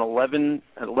going on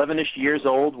 11-ish years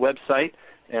old website,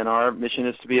 and our mission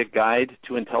is to be a guide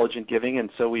to intelligent giving, and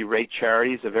so we rate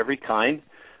charities of every kind.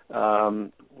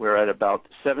 We're at about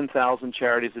 7,000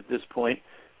 charities at this point,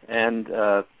 and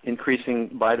increasing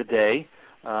by the day.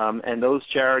 And those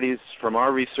charities, from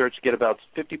our research, get about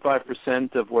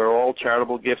 55% of where all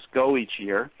charitable gifts go each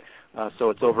year. So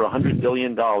it's over $100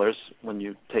 billion when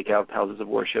you take out houses of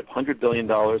worship, $100 billion,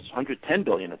 $110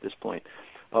 billion at this point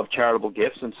of charitable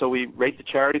gifts. And so we rate the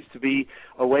charities to be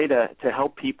a way to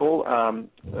help people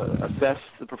assess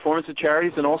the performance of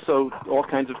charities, and also all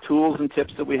kinds of tools and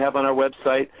tips that we have on our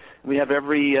website. We have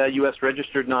every U.S.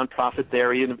 registered nonprofit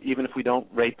there, even if we don't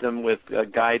rate them, with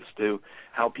guides to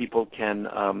how people can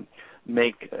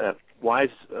make wise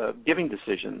giving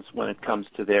decisions when it comes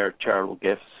to their charitable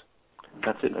gifts.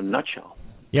 That's it in a nutshell.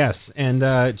 Yes, and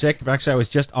Jacob, actually, I was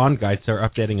just on GuideStar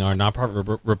updating our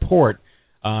nonprofit report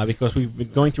because we've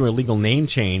been going through a legal name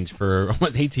change for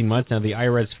almost 18 months now. The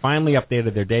IRS finally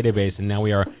updated their database, and now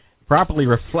we are properly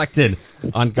reflected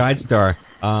on GuideStar.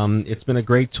 It's been a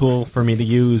great tool for me to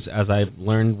use as I've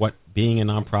learned what being a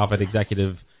nonprofit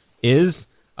executive is.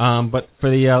 But for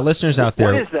the listeners out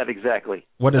there... What is that exactly?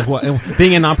 What is what?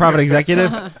 Being a nonprofit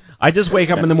executive? I just wake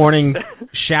up in the morning,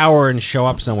 shower, and show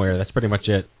up somewhere. That's pretty much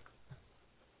it.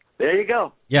 There you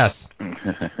go. Yes.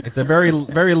 It's a very,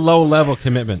 very low-level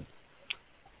commitment.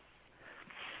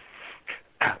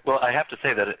 Well, I have to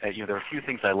say that there are a few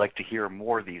things I like to hear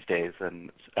more these days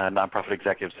than nonprofit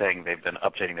executives saying they've been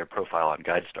updating their profile on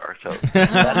GuideStar. So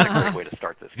that's a great way to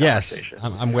start this conversation. Yes,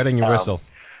 I'm wetting your whistle.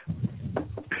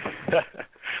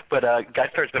 But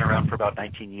GuideStar's been around for about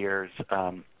 19 years,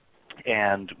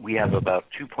 and we have about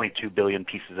 2.2 billion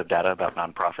pieces of data about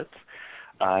nonprofits.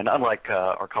 And unlike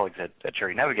our colleagues at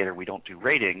Charity Navigator, we don't do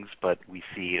ratings, but we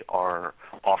see our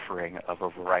offering of a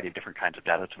variety of different kinds of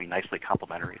data to be nicely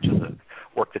complementary to the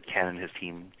work that Ken and his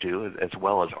team do, as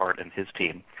well as Art and his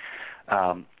team.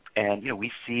 And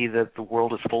we see that the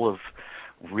world is full of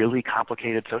really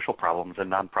complicated social problems,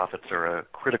 and nonprofits are a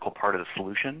critical part of the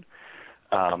solution.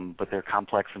 But they're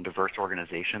complex and diverse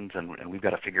organizations, and we've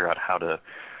got to figure out how to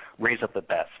raise up the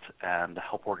best and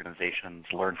help organizations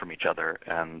learn from each other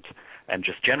and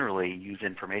just generally use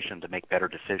information to make better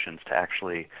decisions to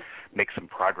actually make some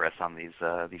progress on these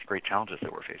great challenges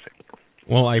that we're facing.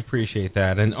 Well, I appreciate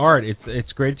that. And Art,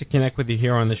 it's great to connect with you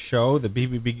here on the show. The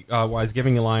BBB Wise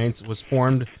Giving Alliance was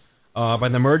formed by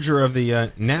the merger of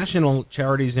the National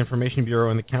Charities Information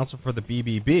Bureau and the Council for the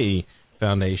BBB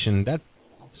Foundation. That's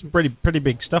some pretty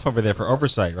big stuff over there for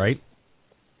oversight, right?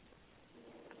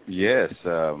 Yes,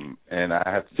 and I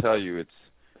have to tell you,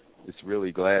 it's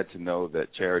really glad to know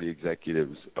that charity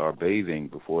executives are bathing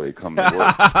before they come to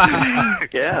work.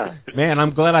 Yeah. Man,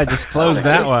 I'm glad I just closed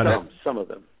that one. Some of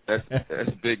them. That's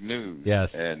big news. Yes.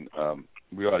 And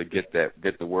we ought to get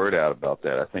the word out about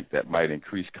that. I think that might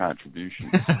increase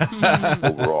contributions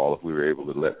overall if we were able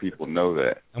to let people know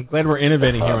that. I'm glad we're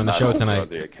innovating here on the show tonight. Not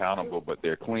only are they accountable, but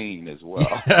they're clean as well.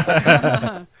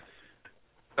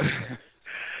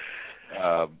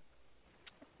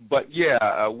 But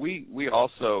yeah, we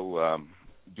also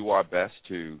do our best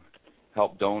to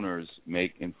help donors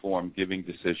make informed giving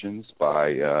decisions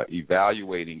by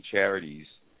evaluating charities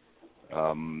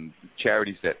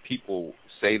that people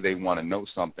say they want to know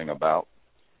something about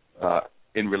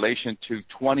in relation to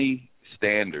 20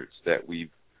 standards that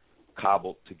we've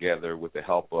cobbled together with the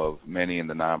help of many in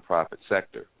the nonprofit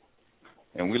sector.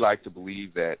 And we like to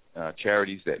believe that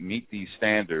charities that meet these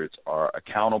standards are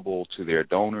accountable to their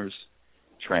donors,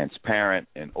 transparent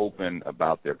and open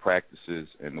about their practices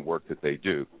and the work that they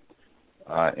do.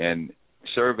 And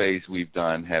surveys we've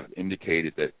done have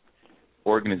indicated that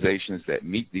organizations that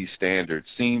meet these standards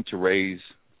seem to raise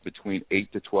between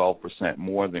 8 to 12%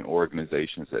 more than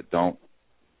organizations that don't.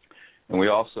 And we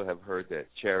also have heard that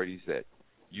charities that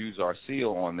use our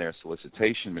seal on their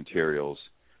solicitation materials,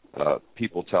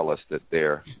 people tell us that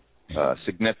they're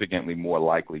significantly more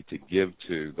likely to give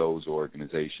to those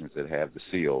organizations that have the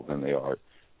seal than they are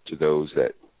to those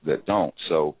that don't.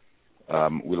 So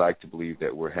we like to believe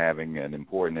that we're having an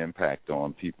important impact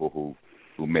on people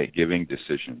who make giving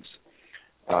decisions.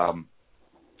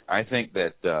 I think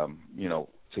that,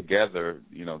 together,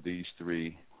 these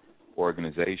three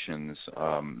organizations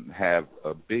have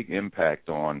a big impact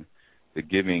on the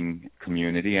giving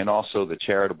community and also the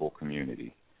charitable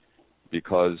community,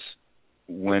 because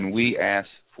when we ask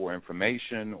for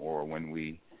information or when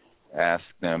we ask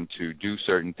them to do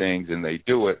certain things and they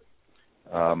do it,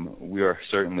 we are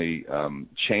certainly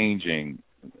changing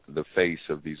the face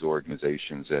of these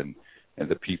organizations, and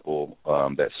the people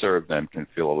that serve them can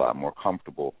feel a lot more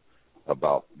comfortable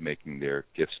about making their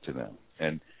gifts to them.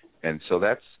 And so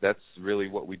that's really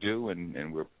what we do,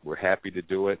 and we're happy to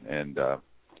do it,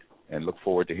 and look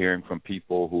forward to hearing from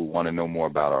people who want to know more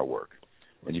about our work.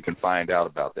 And you can find out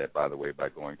about that, by the way, by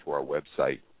going to our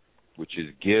website, which is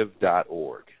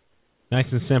give.org. Nice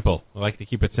and simple. I like to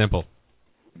keep it simple.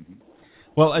 Mm-hmm.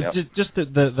 Well, just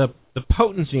the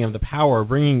potency of the power of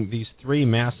bringing these three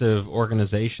massive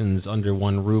organizations under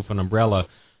one roof and umbrella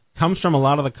comes from a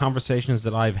lot of the conversations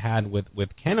that I've had with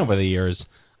Ken over the years.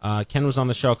 Ken was on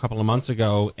the show a couple of months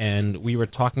ago, and we were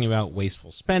talking about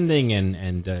wasteful spending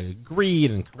and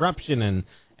greed and corruption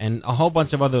and a whole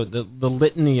bunch of other, the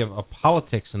litany of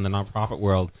politics in the nonprofit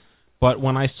world. But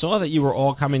when I saw that you were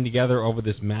all coming together over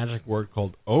this magic word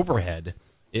called overhead,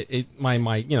 my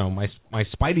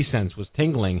spidey sense was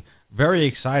tingling. Very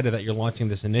excited that you're launching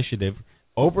this initiative.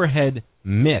 Overhead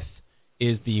Myth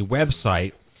is the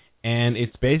website, and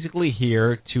it's basically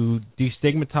here to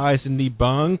destigmatize and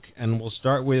debunk. And we'll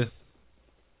start with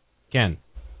Ken.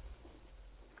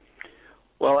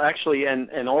 Well, actually,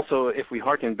 and also if we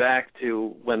harken back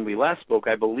to when we last spoke,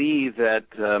 I believe that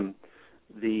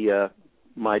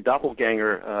my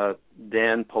doppelganger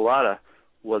Dan Pallotta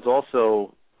was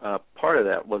also part of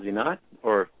that, was he not?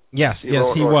 Or yes, he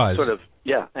was. Sort of,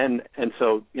 yeah. And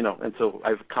so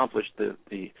I've accomplished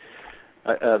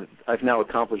I've now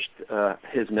accomplished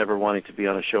his never wanting to be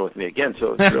on a show with me again.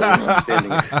 So it's really an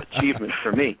outstanding achievement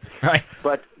for me. Right.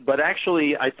 But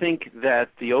actually, I think that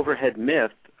the overhead myth.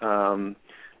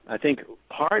 I think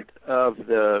part of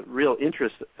the real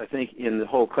interest, I think, in the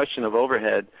whole question of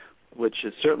overhead, which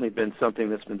has certainly been something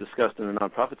that's been discussed in the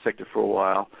nonprofit sector for a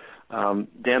while.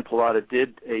 Dan Pallotta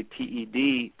did a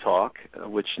TED talk,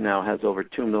 which now has over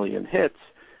 2 million hits,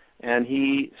 and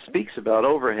he speaks about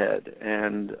overhead.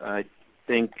 And I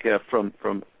think from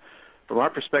our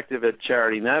perspective at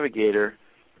Charity Navigator,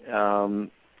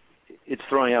 it's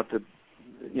throwing out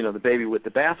the baby with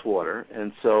the bathwater,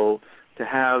 and so to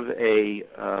have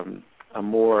a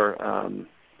more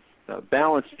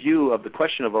balanced view of the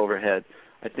question of overhead,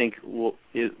 I think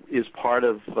is part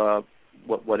of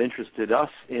what interested us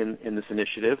in this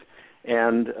initiative,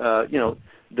 and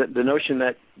the notion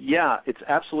that it's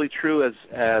absolutely true as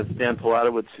Dan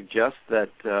Pallotta would suggest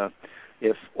that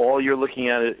if all you're looking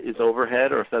at is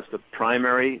overhead, or if that's the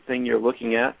primary thing you're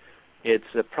looking at,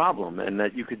 it's a problem, and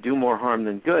that you could do more harm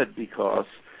than good because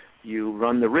you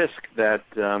run the risk that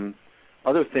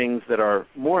other things that are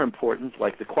more important,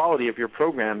 like the quality of your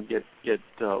program, get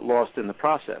lost in the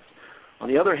process. On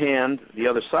the other hand, the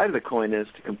other side of the coin is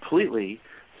to completely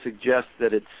suggest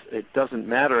that it doesn't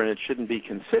matter and it shouldn't be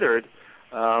considered,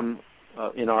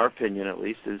 in our opinion at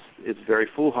least, is very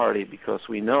foolhardy, because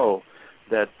we know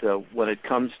that when it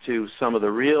comes to some of the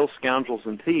real scoundrels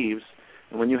and thieves,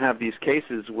 and when you have these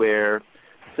cases where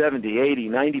 70, 80,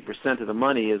 90% of the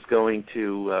money is going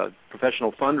to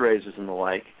professional fundraisers and the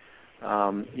like,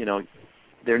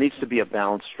 there needs to be a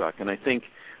balance struck. And I think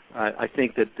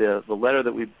that the letter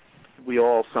that we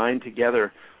all signed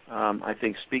together, I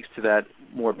think, speaks to that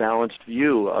more balanced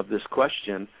view of this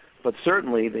question. But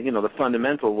certainly, the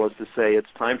fundamental was to say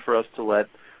it's time for us to let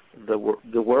the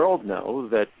world know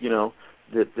that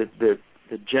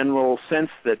the general sense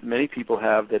that many people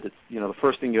have that it's, the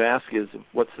first thing you ask is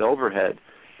what's the overhead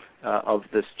of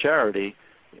this charity.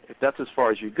 If that's as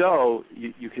far as you go,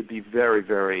 you could be very,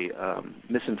 very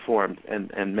misinformed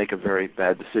and make a very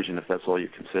bad decision if that's all you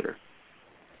consider.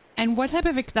 And what type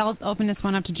of Excel openness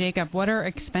went up to Jacob? What are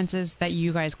expenses that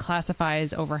you guys classify as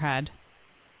overhead?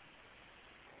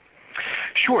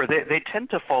 Sure. They tend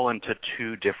to fall into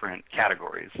two different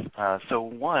categories. So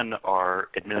one are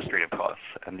administrative costs,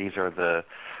 and these are the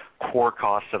core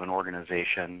costs of an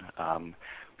organization.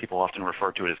 People often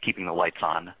refer to it as keeping the lights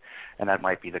on, and that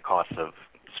might be the cost of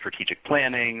strategic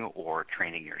planning or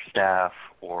training your staff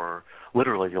or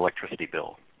literally the electricity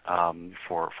bill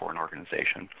for an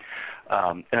organization.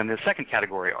 And the second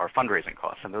category are fundraising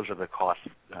costs, and those are the costs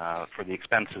for the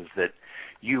expenses that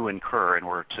you incur in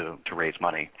order to raise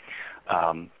money.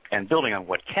 And building on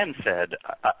what Ken said,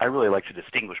 I really like to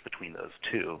distinguish between those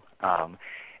two.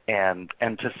 And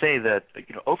to say that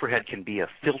overhead can be a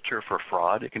filter for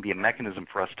fraud. It can be a mechanism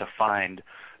for us to find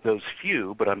those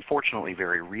few, but unfortunately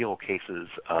very real cases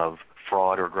of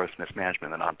fraud or gross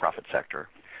mismanagement in the nonprofit sector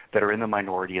that are in the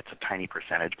minority. It's a tiny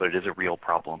percentage, but it is a real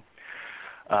problem.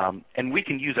 And we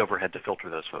can use overhead to filter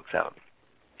those folks out.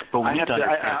 But we need to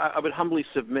understand. I would humbly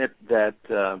submit that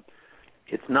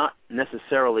it's not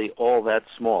necessarily all that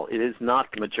small. It is not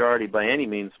the majority by any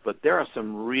means, but there are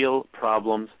some real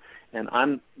problems, and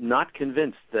I'm not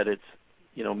convinced that it's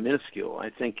minuscule. I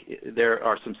think there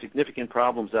are some significant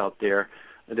problems out there.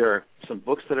 There are some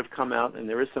books that have come out, and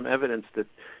there is some evidence that,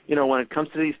 when it comes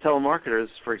to these telemarketers,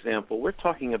 for example, we're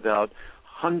talking about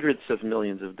hundreds of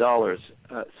millions of dollars.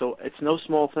 So it's no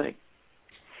small thing.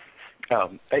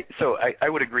 I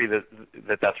would agree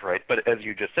that that's right. But as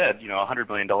you just said, $100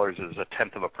 million is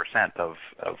 0.1% of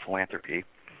philanthropy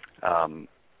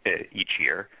each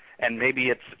year, and maybe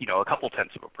it's a couple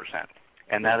tenths of a percent.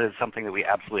 And that is something that we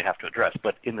absolutely have to address.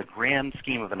 But in the grand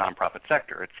scheme of the nonprofit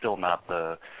sector, it's still not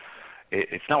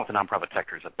it's not what the nonprofit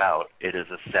sector is about. It is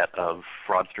a set of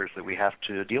fraudsters that we have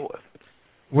to deal with.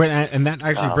 And that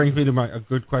actually brings me to a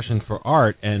good question for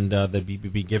Art and the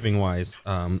BBB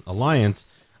GivingWise Alliance.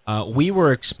 We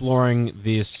were exploring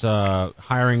this,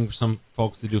 hiring some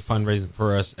folks to do fundraising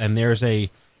for us, and there's a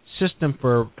system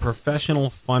for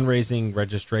professional fundraising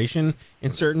registration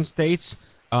in certain states.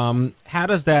 How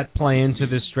does that play into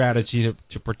this strategy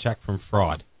to protect from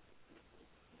fraud?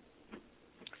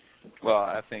 Well,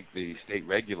 I think the state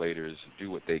regulators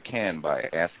do what they can by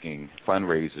asking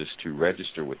fundraisers to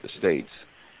register with the states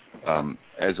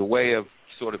as a way of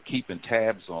sort of keeping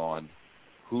tabs on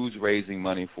who's raising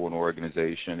money for an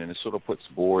organization, and it sort of puts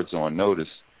boards on notice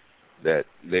that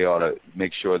they ought to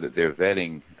make sure that they're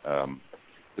vetting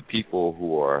the people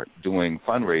who are doing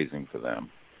fundraising for them,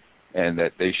 and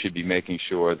that they should be making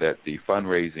sure that the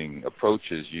fundraising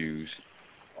approaches used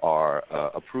are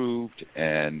approved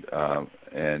and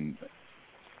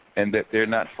that they're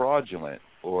not fraudulent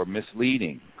or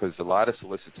misleading, because a lot of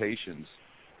solicitations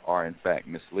are in fact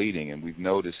misleading, and we've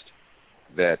noticed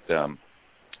that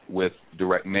with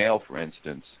direct mail, for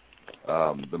instance,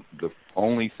 the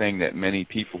only thing that many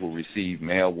people who receive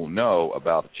mail will know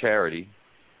about a charity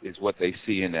is what they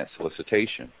see in that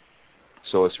solicitation.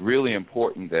 So it's really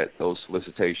important that those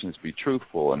solicitations be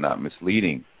truthful and not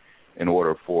misleading in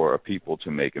order for people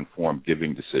to make informed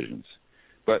giving decisions.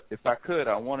 But if I could,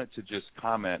 I wanted to just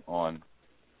comment on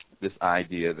this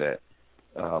idea that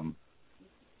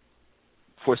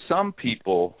for some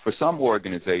people, for some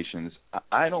organizations,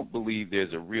 I don't believe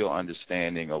there's a real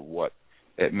understanding of what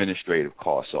administrative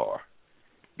costs are.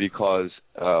 Because,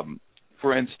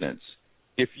 for instance,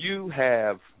 if you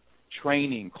have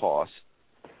training costs,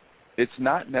 it's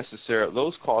not necessarily,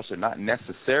 those costs are not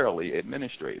necessarily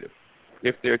administrative.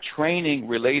 If they're training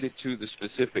related to the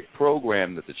specific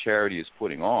program that the charity is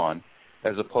putting on,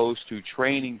 as opposed to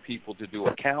training people to do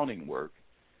accounting work,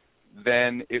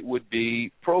 then it would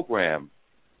be program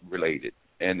related,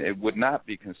 and it would not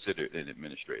be considered an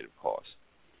administrative cost.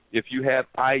 If you have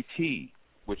IT,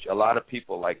 which a lot of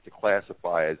people like to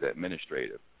classify as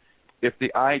administrative, if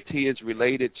the IT is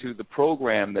related to the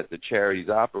program that the charity is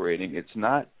operating, it's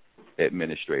not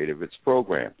administrative, it's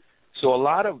program. So a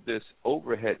lot of this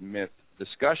overhead myth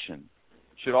discussion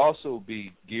should also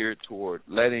be geared toward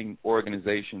letting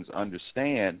organizations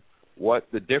understand what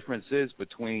the difference is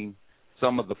between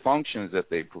some of the functions that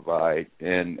they provide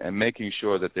and making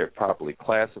sure that they're properly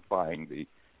classifying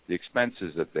the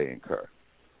expenses that they incur.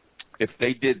 If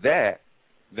they did that,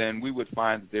 then we would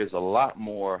find that there's a lot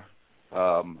more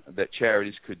that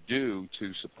charities could do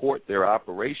to support their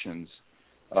operations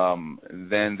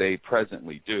than they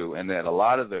presently do, and that a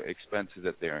lot of the expenses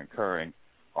that they're incurring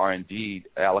are indeed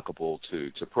allocable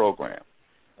to program.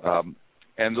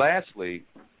 And lastly,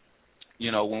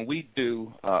 when we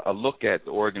do a look at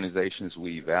the organizations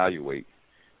we evaluate,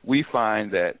 we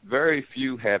find that very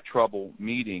few have trouble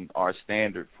meeting our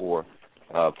standard for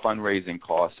fundraising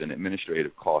costs and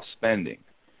administrative cost spending.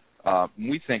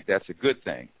 We think that's a good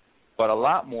thing. But a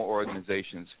lot more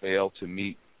organizations fail to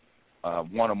meet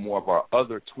one or more of our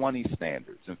other 20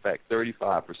 standards. In fact,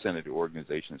 35% of the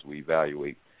organizations we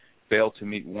evaluate fail to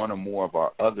meet one or more of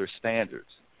our other standards.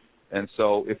 And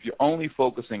so if you're only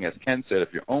focusing, as Ken said, if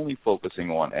you're only focusing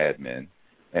on admin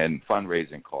and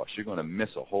fundraising costs, you're going to miss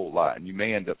a whole lot. And you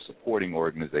may end up supporting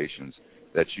organizations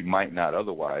that you might not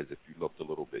otherwise if you looked a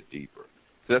little bit deeper.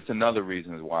 So that's another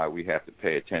reason why we have to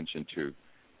pay attention to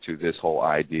this whole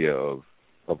idea of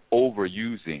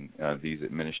overusing these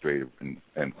administrative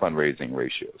and fundraising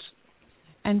ratios.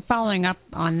 And following up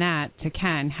on that to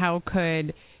Ken, how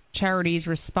could charities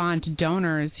respond to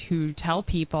donors who tell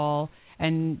people,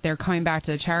 and they're coming back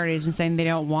to the charities and saying they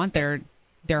don't want their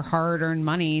hard-earned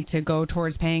money to go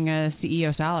towards paying a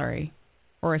CEO salary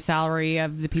or a salary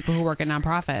of the people who work at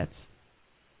nonprofits?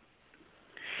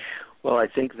 Well, I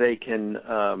think they can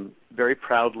very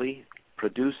proudly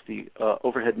produce the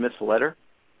overhead myth letter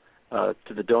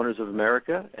to the donors of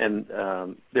America, and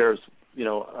there's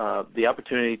the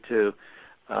opportunity to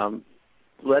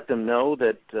let them know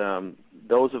that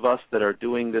those of us that are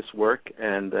doing this work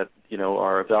and that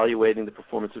are evaluating the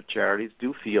performance of charities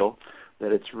do feel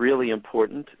that it's really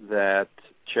important that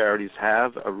charities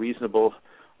have a reasonable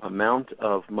amount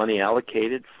of money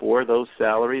allocated for those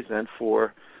salaries and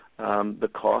for the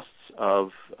costs of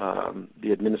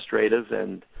the administrative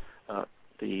and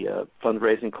the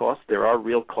fundraising costs. There are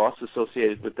real costs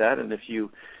associated with that, and if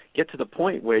you get to the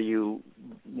point where you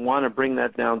want to bring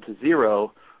that down to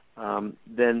zero,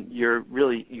 then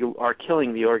you are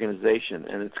killing the organization,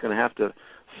 and it's going to have to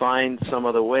find some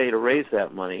other way to raise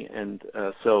that money. And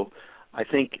so I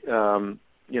think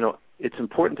it's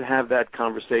important to have that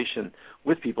conversation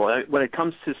with people. When it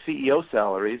comes to CEO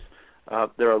salaries,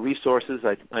 there are resources.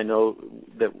 I know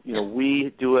that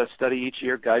we do a study each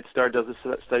year. GuideStar does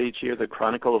a study each year. The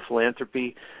Chronicle of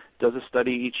Philanthropy does a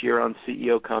study each year on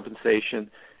CEO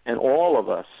compensation, and all of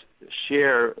us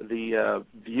share the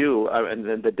view, and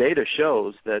then the data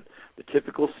shows that the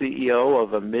typical CEO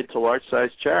of a mid to large size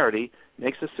charity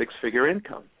makes a six-figure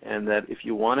income, and that if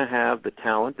you want to have the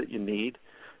talent that you need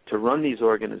to run these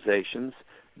organizations,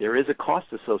 there is a cost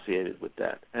associated with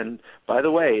that. And by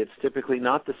the way, it's typically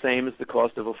not the same as the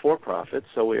cost of a for-profit,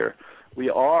 so we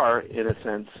are in a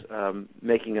sense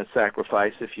making a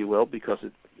sacrifice, if you will, because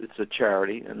it's a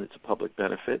charity and it's a public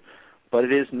benefit. But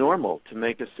it is normal to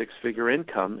make a six-figure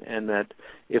income, and that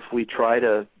if we try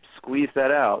to squeeze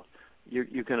that out, you're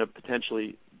going to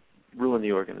potentially ruin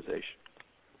the organization.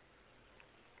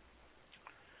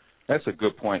 That's a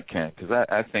good point, Kent, because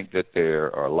I think that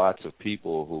there are lots of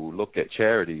people who look at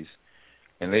charities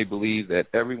and they believe that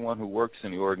everyone who works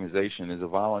in the organization is a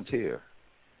volunteer,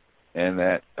 and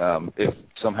that if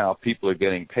somehow people are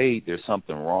getting paid, there's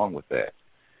something wrong with that.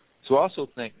 So I also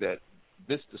think that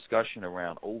this discussion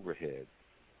around overhead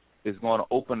is going to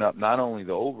open up not only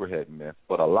the overhead myth,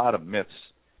 but a lot of myths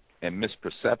and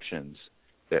misperceptions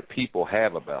that people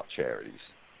have about charities.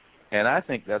 And I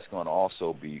think that's going to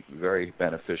also be very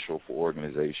beneficial for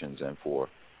organizations and for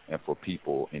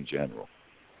people in general.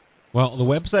 Well, the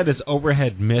website is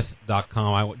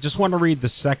overheadmyth.com. I just want to read the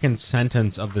second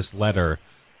sentence of this letter,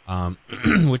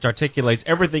 which articulates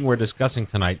everything we're discussing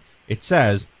tonight. It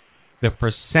says, the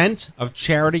percent of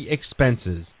charity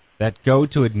expenses that go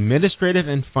to administrative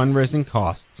and fundraising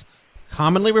costs,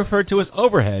 commonly referred to as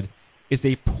overhead, is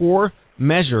a poor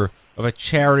measure of a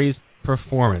charity's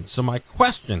performance. So my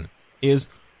question is,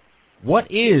 what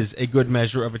is a good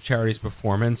measure of a charity's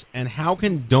performance, and how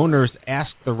can donors ask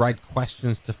the right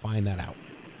questions to find that out?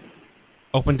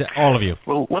 Open to all of you.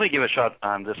 Well, let me give a shot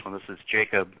on this one. This is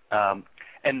Jacob.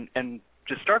 And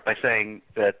just start by saying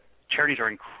that charities are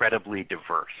incredibly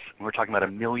diverse. We're talking about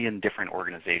 1 million different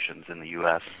organizations in the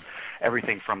U.S.,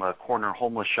 everything from a corner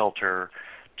homeless shelter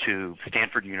to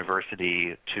Stanford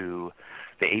University to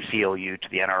the ACLU to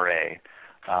the NRA,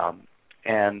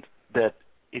 and that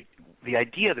the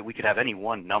idea that we could have any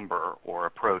one number or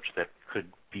approach that could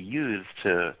be used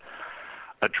to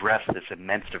address this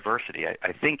immense diversity,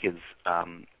 I think is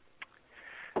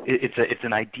it's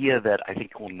an idea that I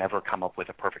think will never come up with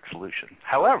a perfect solution.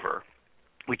 However,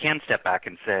 we can step back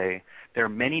and say there are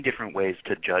many different ways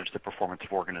to judge the performance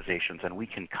of organizations, and we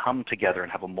can come together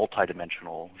and have a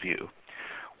multidimensional view.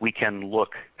 We can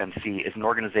look and see, is an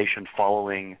organization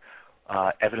following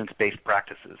evidence-based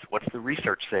practices? What's the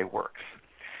research say works?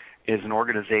 Is an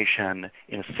organization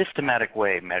in a systematic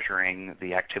way measuring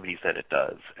the activities that it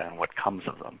does and what comes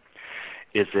of them?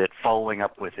 Is it following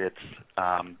up with its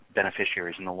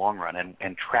beneficiaries in the long run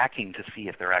and tracking to see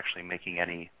if they're actually making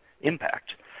any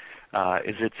impact?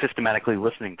 Is it systematically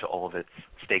listening to all of its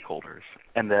stakeholders?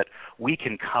 And that we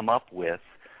can come up with,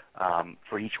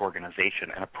 for each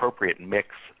organization, an appropriate mix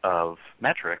of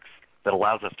metrics that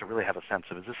allows us to really have a sense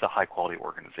of, is this a high-quality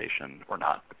organization or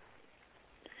not?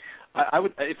 I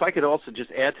would, if I could also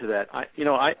just add to that,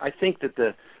 I think that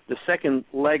the second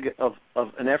leg of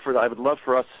an effort I would love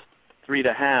for us three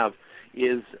to have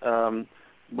is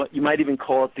what you might even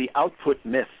call it the output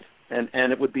myth,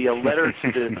 and it would be a letter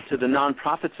to the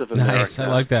nonprofits of America. Nice, I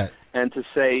like that. And to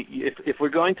say, if we're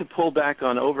going to pull back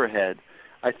on overhead,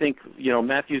 I think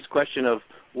Matthew's question of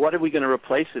what are we going to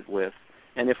replace it with,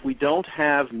 and if we don't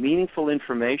have meaningful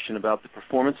information about the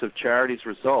performance of charities'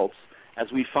 results, as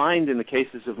we find in the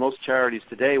cases of most charities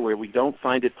today where we don't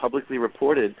find it publicly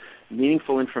reported,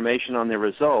 meaningful information on their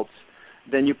results,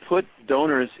 then you put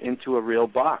donors into a real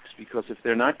box, because if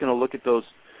they're not going to look at those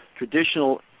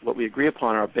traditional, what we agree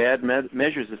upon are bad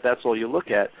measures, if that's all you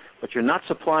look at, but you're not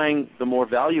supplying the more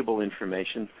valuable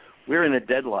information, we're in a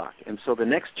deadlock. And so the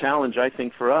next challenge, I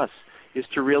think, for us is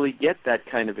to really get that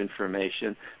kind of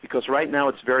information, because right now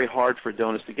it's very hard for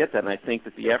donors to get that. And I think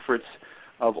that the efforts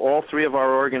of all three of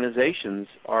our organizations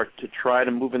are to try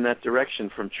to move in that direction,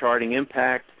 from charting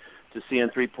impact to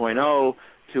CN 3.0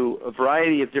 to a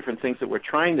variety of different things that we're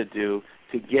trying to do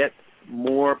to get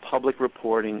more public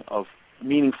reporting of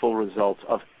meaningful results,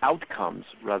 of outcomes,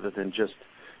 rather than just,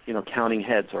 counting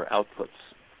heads or outputs.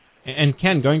 And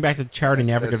Ken, going back to Charity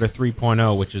Navigator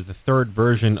 3.0, which is the third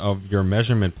version of your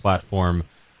measurement platform,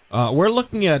 we're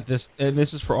looking at this, and this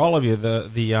is for all of you.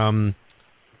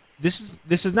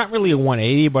 This is not really a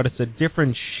 180, but it's a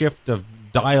different shift of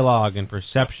dialogue and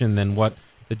perception than what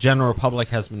the general public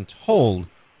has been told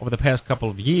over the past couple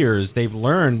of years. They've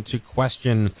learned to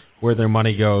question where their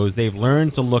money goes. They've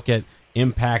learned to look at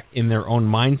impact in their own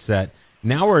mindset.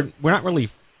 Now we're not really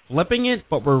flipping it,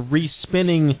 but we're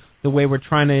respinning the way we're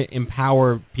trying to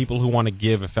empower people who want to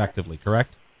give effectively,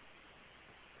 correct?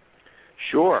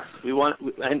 Sure.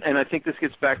 And I think this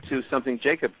gets back to something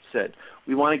Jacob said.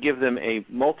 We want to give them a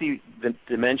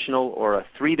multi-dimensional or a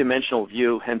three-dimensional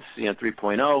view, hence CN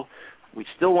 3.0. We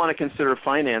still want to consider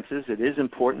finances. It is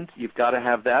important. You've got to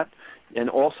have that. And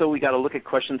also we got to look at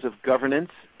questions of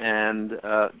governance and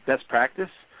best practice,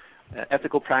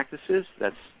 ethical practices.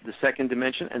 That's the second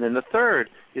dimension. And then the third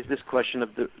is this question of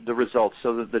the results.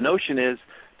 So the notion is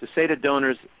to say to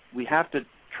donors, we have to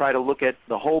try to look at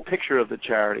the whole picture of the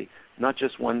charity, not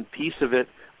just one piece of it,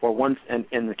 or one, and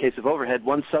in the case of overhead,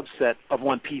 one subset of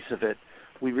one piece of it.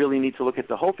 We really need to look at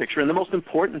the whole picture. And the most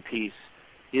important piece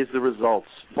is the results.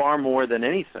 Far more than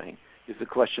anything is the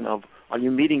question of, are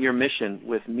you meeting your mission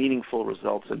with meaningful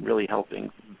results and really helping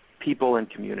people and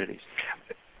communities?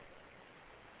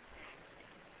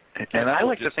 And I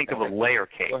like to think of a layer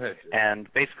cake. And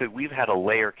basically we've had a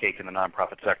layer cake in the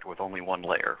nonprofit sector with only one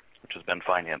layer, which has been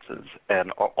finances.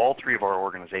 And all three of our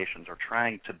organizations are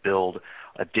trying to build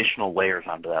additional layers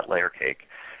onto that layer cake.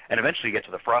 And eventually get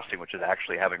to the frosting, which is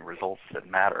actually having results that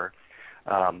matter.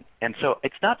 And so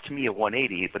it's not to me a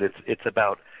 180, but it's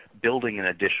about building an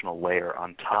additional layer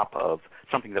on top of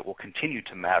something that will continue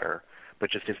to matter, but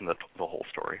just isn't the whole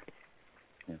story.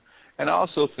 Yeah. And I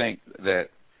also think that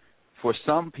for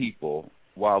some people,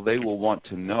 while they will want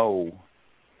to know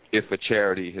if a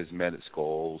charity has met its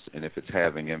goals and if it's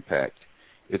having impact,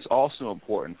 it's also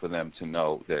important for them to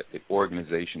know that the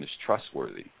organization is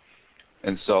trustworthy.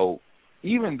 And so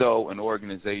even though an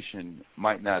organization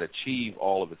might not achieve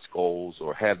all of its goals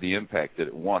or have the impact that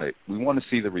it wanted, we want to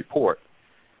see the report.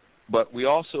 But we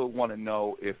also want to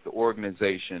know if the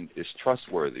organization is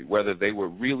trustworthy, whether they were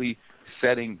really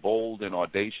setting bold and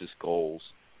audacious goals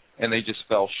and they just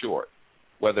fell short,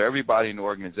 whether everybody in the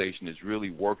organization is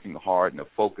really working hard in a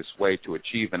focused way to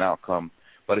achieve an outcome,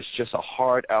 but it's just a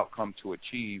hard outcome to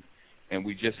achieve and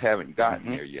we just haven't gotten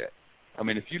there yet. I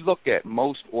mean, if you look at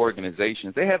most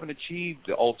organizations, they haven't achieved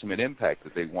the ultimate impact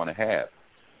that they want to have.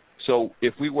 So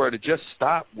if we were to just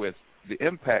stop with the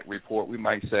impact report, we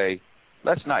might say,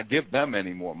 let's not give them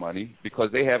any more money because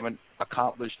they haven't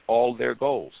accomplished all their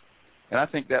goals. And I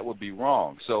think that would be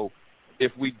wrong. So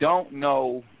if we don't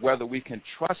know whether we can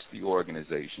trust the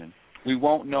organization, we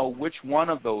won't know which one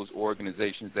of those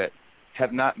organizations that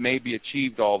have not maybe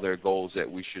achieved all their goals that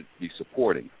we should be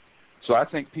supporting. So I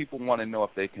think people want to know if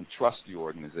they can trust the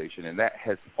organization, and that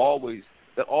always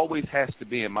has to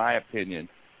be, in my opinion,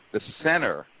 the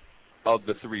center of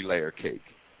the three-layer cake,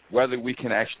 whether we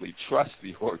can actually trust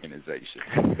the organization.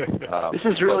 This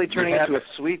is really turning into a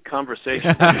sweet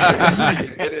conversation.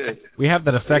 It is. We have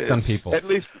that effect on people. At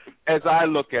least as I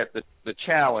look at the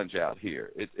challenge out here,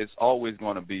 it's always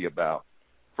going to be about,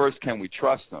 first, can we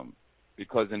trust them?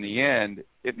 Because in the end,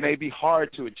 it may be hard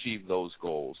to achieve those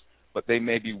goals, but they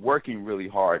may be working really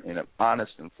hard in an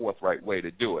honest and forthright way to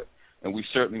do it. And we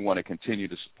certainly want to continue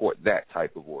to support that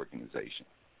type of organization.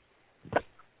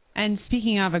 And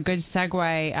speaking of a good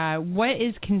segue, what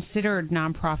is considered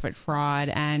nonprofit fraud,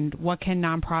 and what can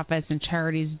nonprofits and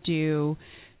charities do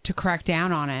to crack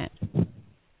down on it?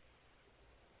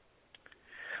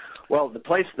 Well, the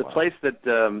place that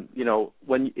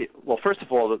first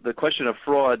of all, the question of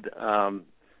fraud.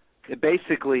 It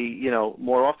basically,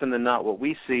 more often than not, what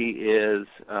we see is,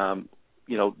 that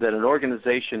an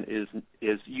organization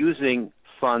is using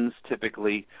funds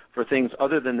typically for things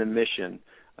other than the mission.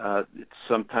 It's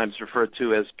sometimes referred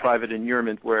to as private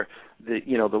inurement, where the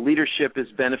leadership is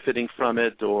benefiting from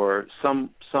it, or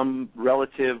some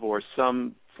relative or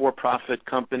some for-profit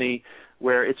company,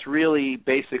 where it's really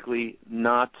basically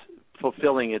not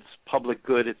fulfilling its public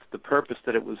good. It's the purpose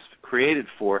that it was created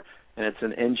for, and it's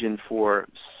an engine for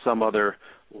some other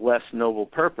less noble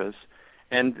purpose.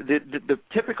 And the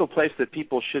typical place that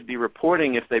people should be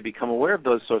reporting if they become aware of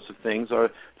those sorts of things are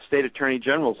state attorney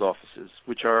general's offices,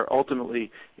 which are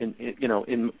ultimately in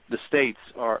the states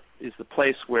is the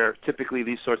place where typically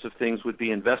these sorts of things would be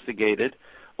investigated.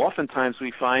 Oftentimes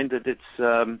we find that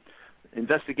it's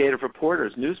investigative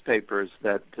reporters, newspapers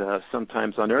that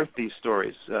sometimes unearth these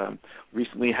stories.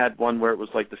 Recently had one where it was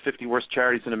like the 50 worst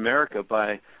charities in America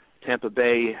by Tampa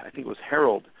Bay, I think it was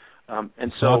Herald.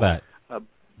 And saw so that.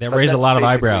 That raised a lot of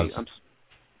eyebrows.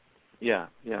 Yeah.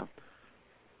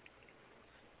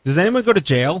 Does anyone go to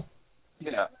jail?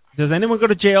 Yeah. Does anyone go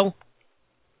to jail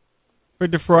for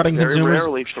defrauding very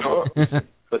consumers? Rarely,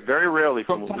 but very rarely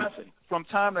from what we see. From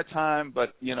time to time,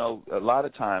 but a lot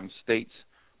of times states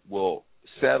will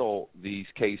settle these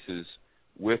cases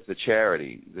with the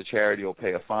charity. The charity will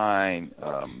pay a fine.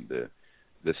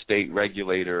 The state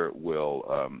regulator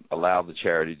will allow the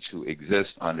charity to exist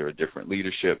under a different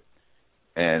leadership,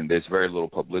 and there's very little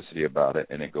publicity about it,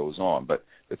 and it goes on. But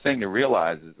the thing to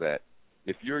realize is that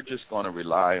if you're just going to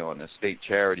rely on a state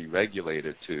charity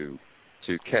regulator to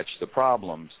catch the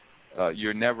problems,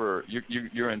 you're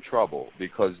in trouble,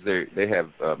 because they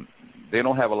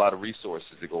don't have a lot of resources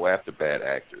to go after bad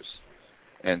actors.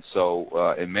 And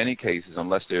so in many cases,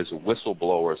 unless there's a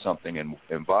whistleblower or something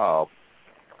involved,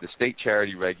 the state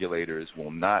charity regulators will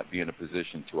not be in a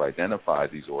position to identify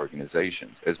these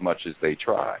organizations as much as they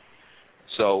try.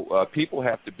 So people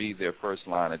have to be their first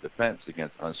line of defense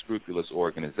against unscrupulous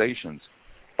organizations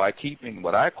by keeping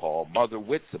what I call mother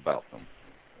wits about them.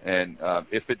 And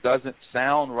if it doesn't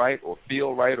sound right or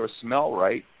feel right or smell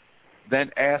right, then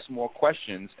ask more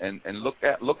questions and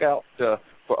look out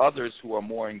for others who are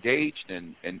more engaged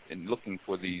in looking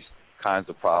for these kinds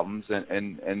of problems,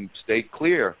 and stay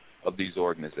clear of these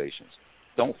organizations.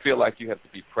 Don't feel like you have to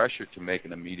be pressured to make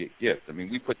an immediate gift. I mean,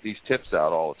 we put these tips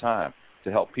out all the time to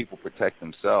help people protect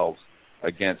themselves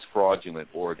against fraudulent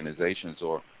organizations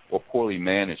or poorly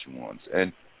managed ones.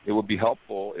 And it would be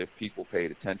helpful if people paid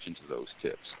attention to those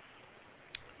tips.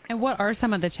 And what are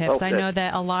some of the tips? Okay. I know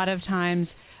that a lot of times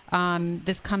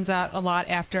this comes out a lot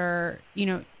after,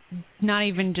 not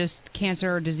even just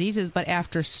cancer or diseases, but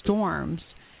after storms.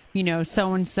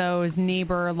 So-and-so's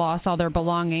neighbor lost all their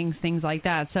belongings, things like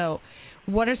that. So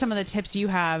what are some of the tips you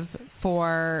have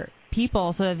for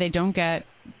people so that they don't get,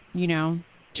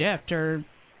 gypped or,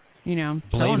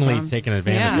 blatantly taken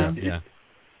advantage of? Yeah.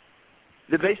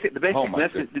 The basic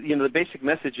message, the basic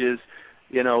message is,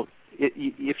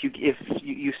 if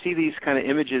you see these kind of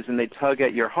images and they tug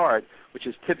at your heart, which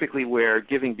is typically where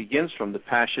giving begins from, the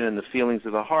passion and the feelings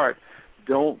of the heart,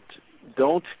 don't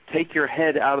take your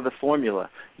head out of the formula.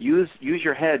 Use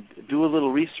your head. Do a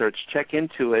little research. Check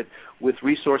into it with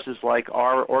resources like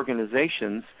our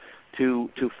organizations to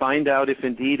find out if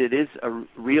indeed it is a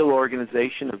real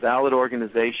organization, a valid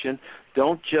organization.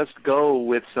 Don't just go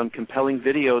with some compelling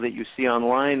video that you see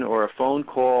online or a phone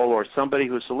call or somebody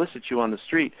who solicits you on the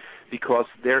street, because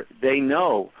they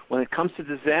know when it comes to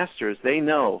disasters, they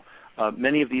know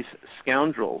many of these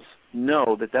scoundrels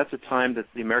know that that's a time that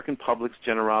the American public's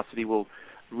generosity will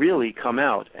really come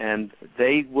out, and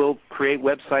they will create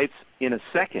websites in a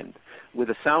second with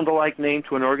a sound-alike name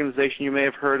to an organization you may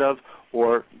have heard of,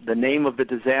 or the name of the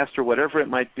disaster, whatever it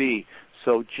might be.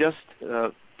 So just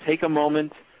take a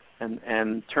moment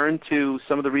and turn to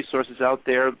some of the resources out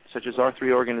there, such as our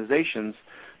three organizations,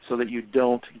 so that you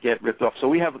don't get ripped off. So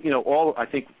we have, I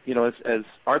think, as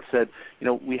Art said,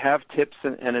 we have tips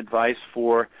and advice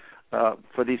for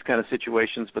these kind of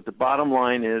situations, but the bottom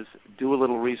line is do a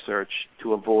little research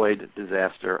to avoid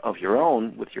disaster of your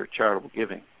own with your charitable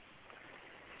giving.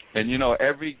 And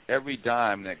every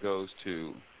dime that goes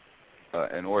to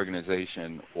an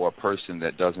organization or a person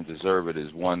that doesn't deserve it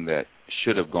is one that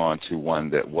should have gone to one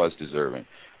that was deserving.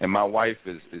 And my wife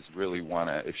is really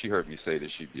if she heard me say this,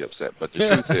 she'd be upset. But the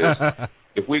truth is,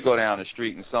 if we go down the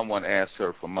street and someone asks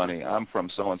her for money, I'm from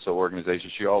so-and-so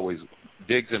organization, she always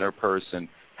digs in her purse and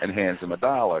hands them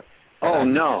 $1. Oh,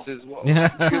 no. Says, well,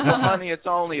 honey, it's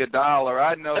only $1.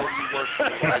 I know you work for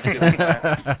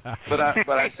but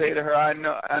I say to her, I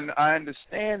know, I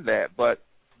understand that, but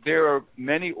there are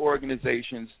many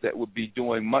organizations that would be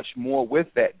doing much more with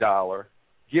that $1.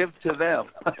 Give to them.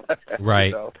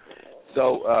 Right.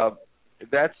 So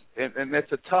that's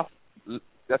a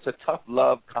tough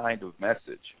love kind of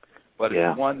message, but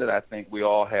it's one that I think we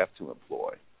all have to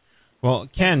employ. Well,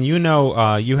 Ken,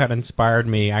 you had inspired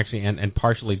me, actually, and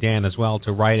partially Dan as well,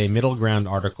 to write a middle ground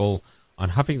article on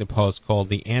Huffington Post called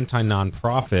The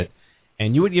Anti-Nonprofit,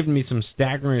 and you had given me some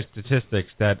staggering statistics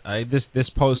that this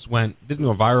post didn't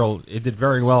go viral. It did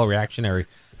very well, reactionary,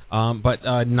 but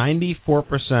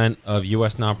 94% of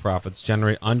U.S. nonprofits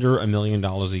generate under $1 million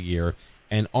a year,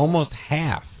 and almost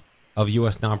half of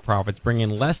U.S. nonprofits bring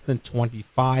in less than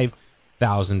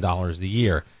 $25,000 a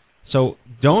year. So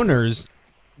donors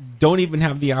don't even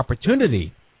have the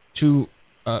opportunity to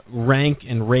rank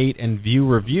and rate and view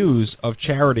reviews of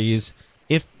charities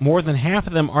if more than half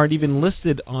of them aren't even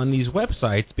listed on these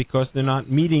websites because they're not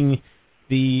meeting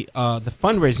the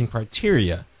fundraising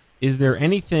criteria. Is there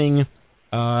anything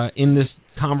in this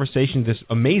conversation, this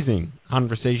amazing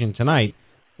conversation tonight,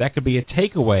 that could be a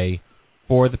takeaway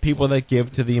for the people that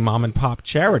give to the mom and pop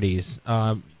charities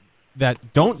that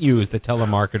don't use the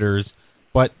telemarketers,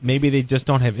 but maybe they just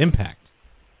don't have impact?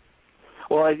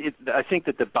 Well, I think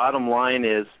that the bottom line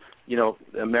is,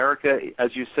 America,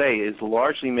 as you say, is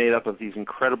largely made up of these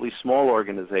incredibly small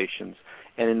organizations.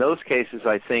 And in those cases,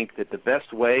 I think that the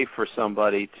best way for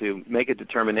somebody to make a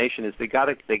determination is they got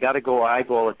to go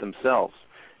eyeball it themselves.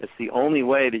 It's the only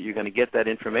way that you're going to get that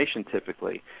information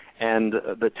typically. And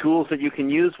the tools that you can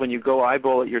use when you go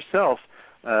eyeball it yourself,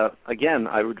 again,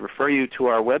 I would refer you to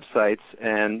our websites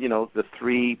and, the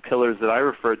three pillars that I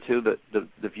refer to,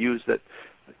 the views that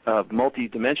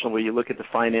multi-dimensional, where you look at the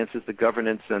finances, the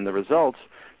governance, and the results.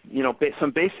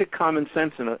 Some basic common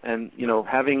sense and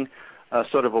having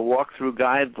sort of a walkthrough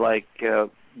guide like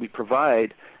we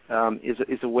provide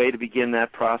is a way to begin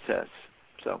that process.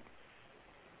 So.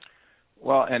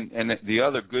 Well, and the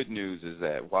other good news is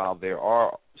that while there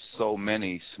are so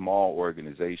many small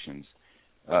organizations,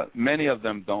 many of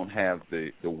them don't have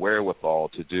the wherewithal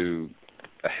to do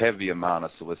a heavy amount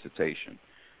of solicitation.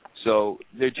 So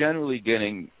they're generally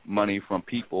getting money from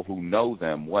people who know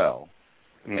them well.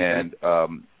 Mm-hmm. And,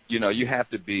 you have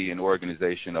to be an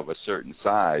organization of a certain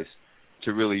size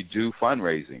to really do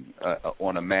fundraising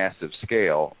on a massive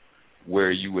scale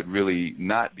where you would really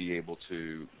not be able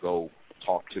to go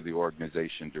talk to the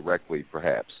organization directly,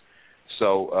 perhaps.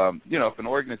 So, if an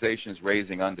organization is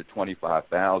raising under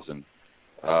 $25,000,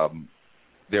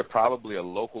 they're probably a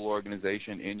local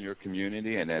organization in your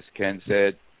community, and as Ken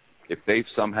said, if they've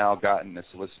somehow gotten a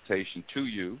solicitation to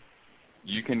you,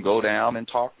 you can go down and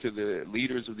talk to the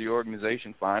leaders of the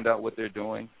organization, find out what they're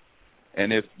doing,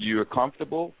 and if you're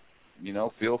comfortable,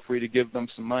 feel free to give them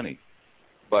some money.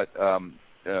 But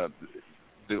the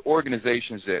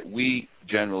organizations that we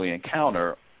generally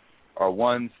encounter are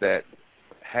ones that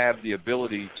have the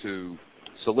ability to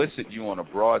solicit you on a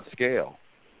broad scale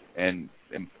and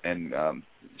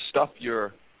stuff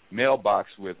your mailbox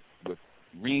with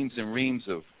reams and reams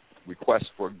of requests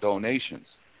for donations.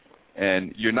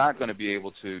 And you're not going to be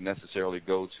able to necessarily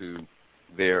go to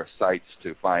their sites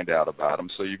to find out about them,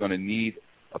 so you're going to need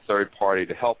a third party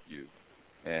to help you.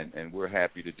 And we're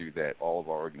happy to do that. All of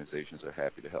our organizations are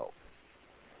happy to help.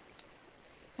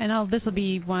 And this will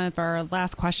be one of our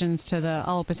last questions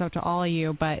I'll open this up to all of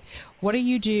you, but what do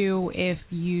you do if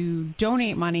you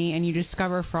donate money and you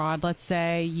discover fraud? Let's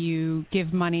say you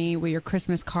give money with your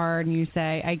Christmas card and you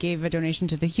say, I gave a donation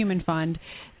to the Human Fund.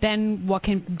 Then what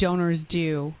can donors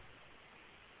do?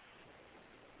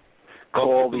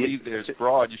 Well, if you believe there's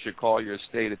fraud, you should call your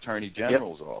state attorney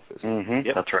general's office. Mm-hmm.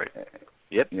 Yep. That's right.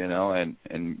 Yep.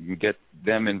 And you get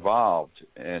them involved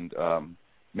and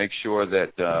make sure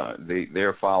that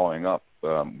they're following up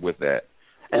with that.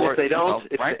 And if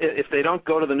they don't,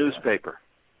 go to the newspaper.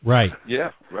 Right.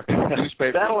 Yeah.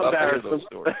 Newspaper. That'll embarrass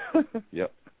them.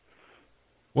 Yep.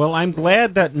 Well, I'm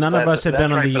glad that none of us have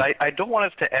been on the... But I don't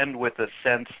want us to end with a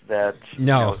sense that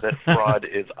that fraud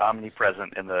is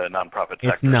omnipresent in the nonprofit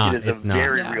sector. It's not. It is a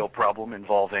very real problem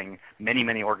involving many,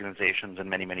 many organizations and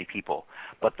many, many people.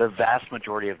 But the vast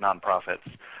majority of nonprofits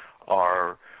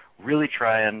are really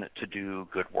trying to do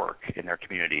good work in their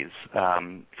communities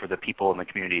for the people in the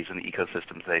communities and the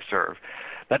ecosystems they serve.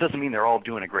 That doesn't mean they're all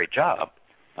doing a great job,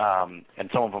 and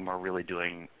some of them are really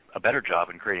doing a better job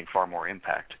and creating far more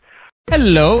impact.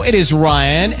 Hello, it is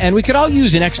Ryan, and we could all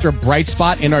use an extra bright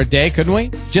spot in our day, couldn't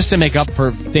we? Just to make up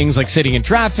for things like sitting in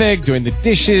traffic, doing the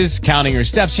dishes, counting your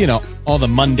steps, all the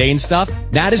mundane stuff.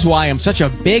 That is why I'm such a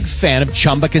big fan of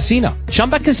Chumba Casino.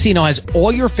 Chumba Casino has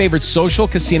all your favorite social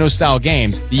casino-style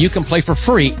games that you can play for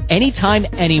free anytime,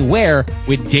 anywhere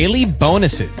with daily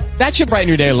bonuses. That should brighten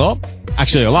your day a little.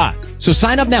 Actually, a lot. So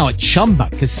sign up now at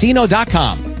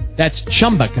ChumbaCasino.com. That's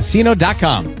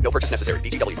ChumbaCasino.com. No purchase necessary.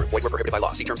 VGW Group. Void where prohibited by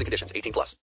law. See terms and conditions. 18+.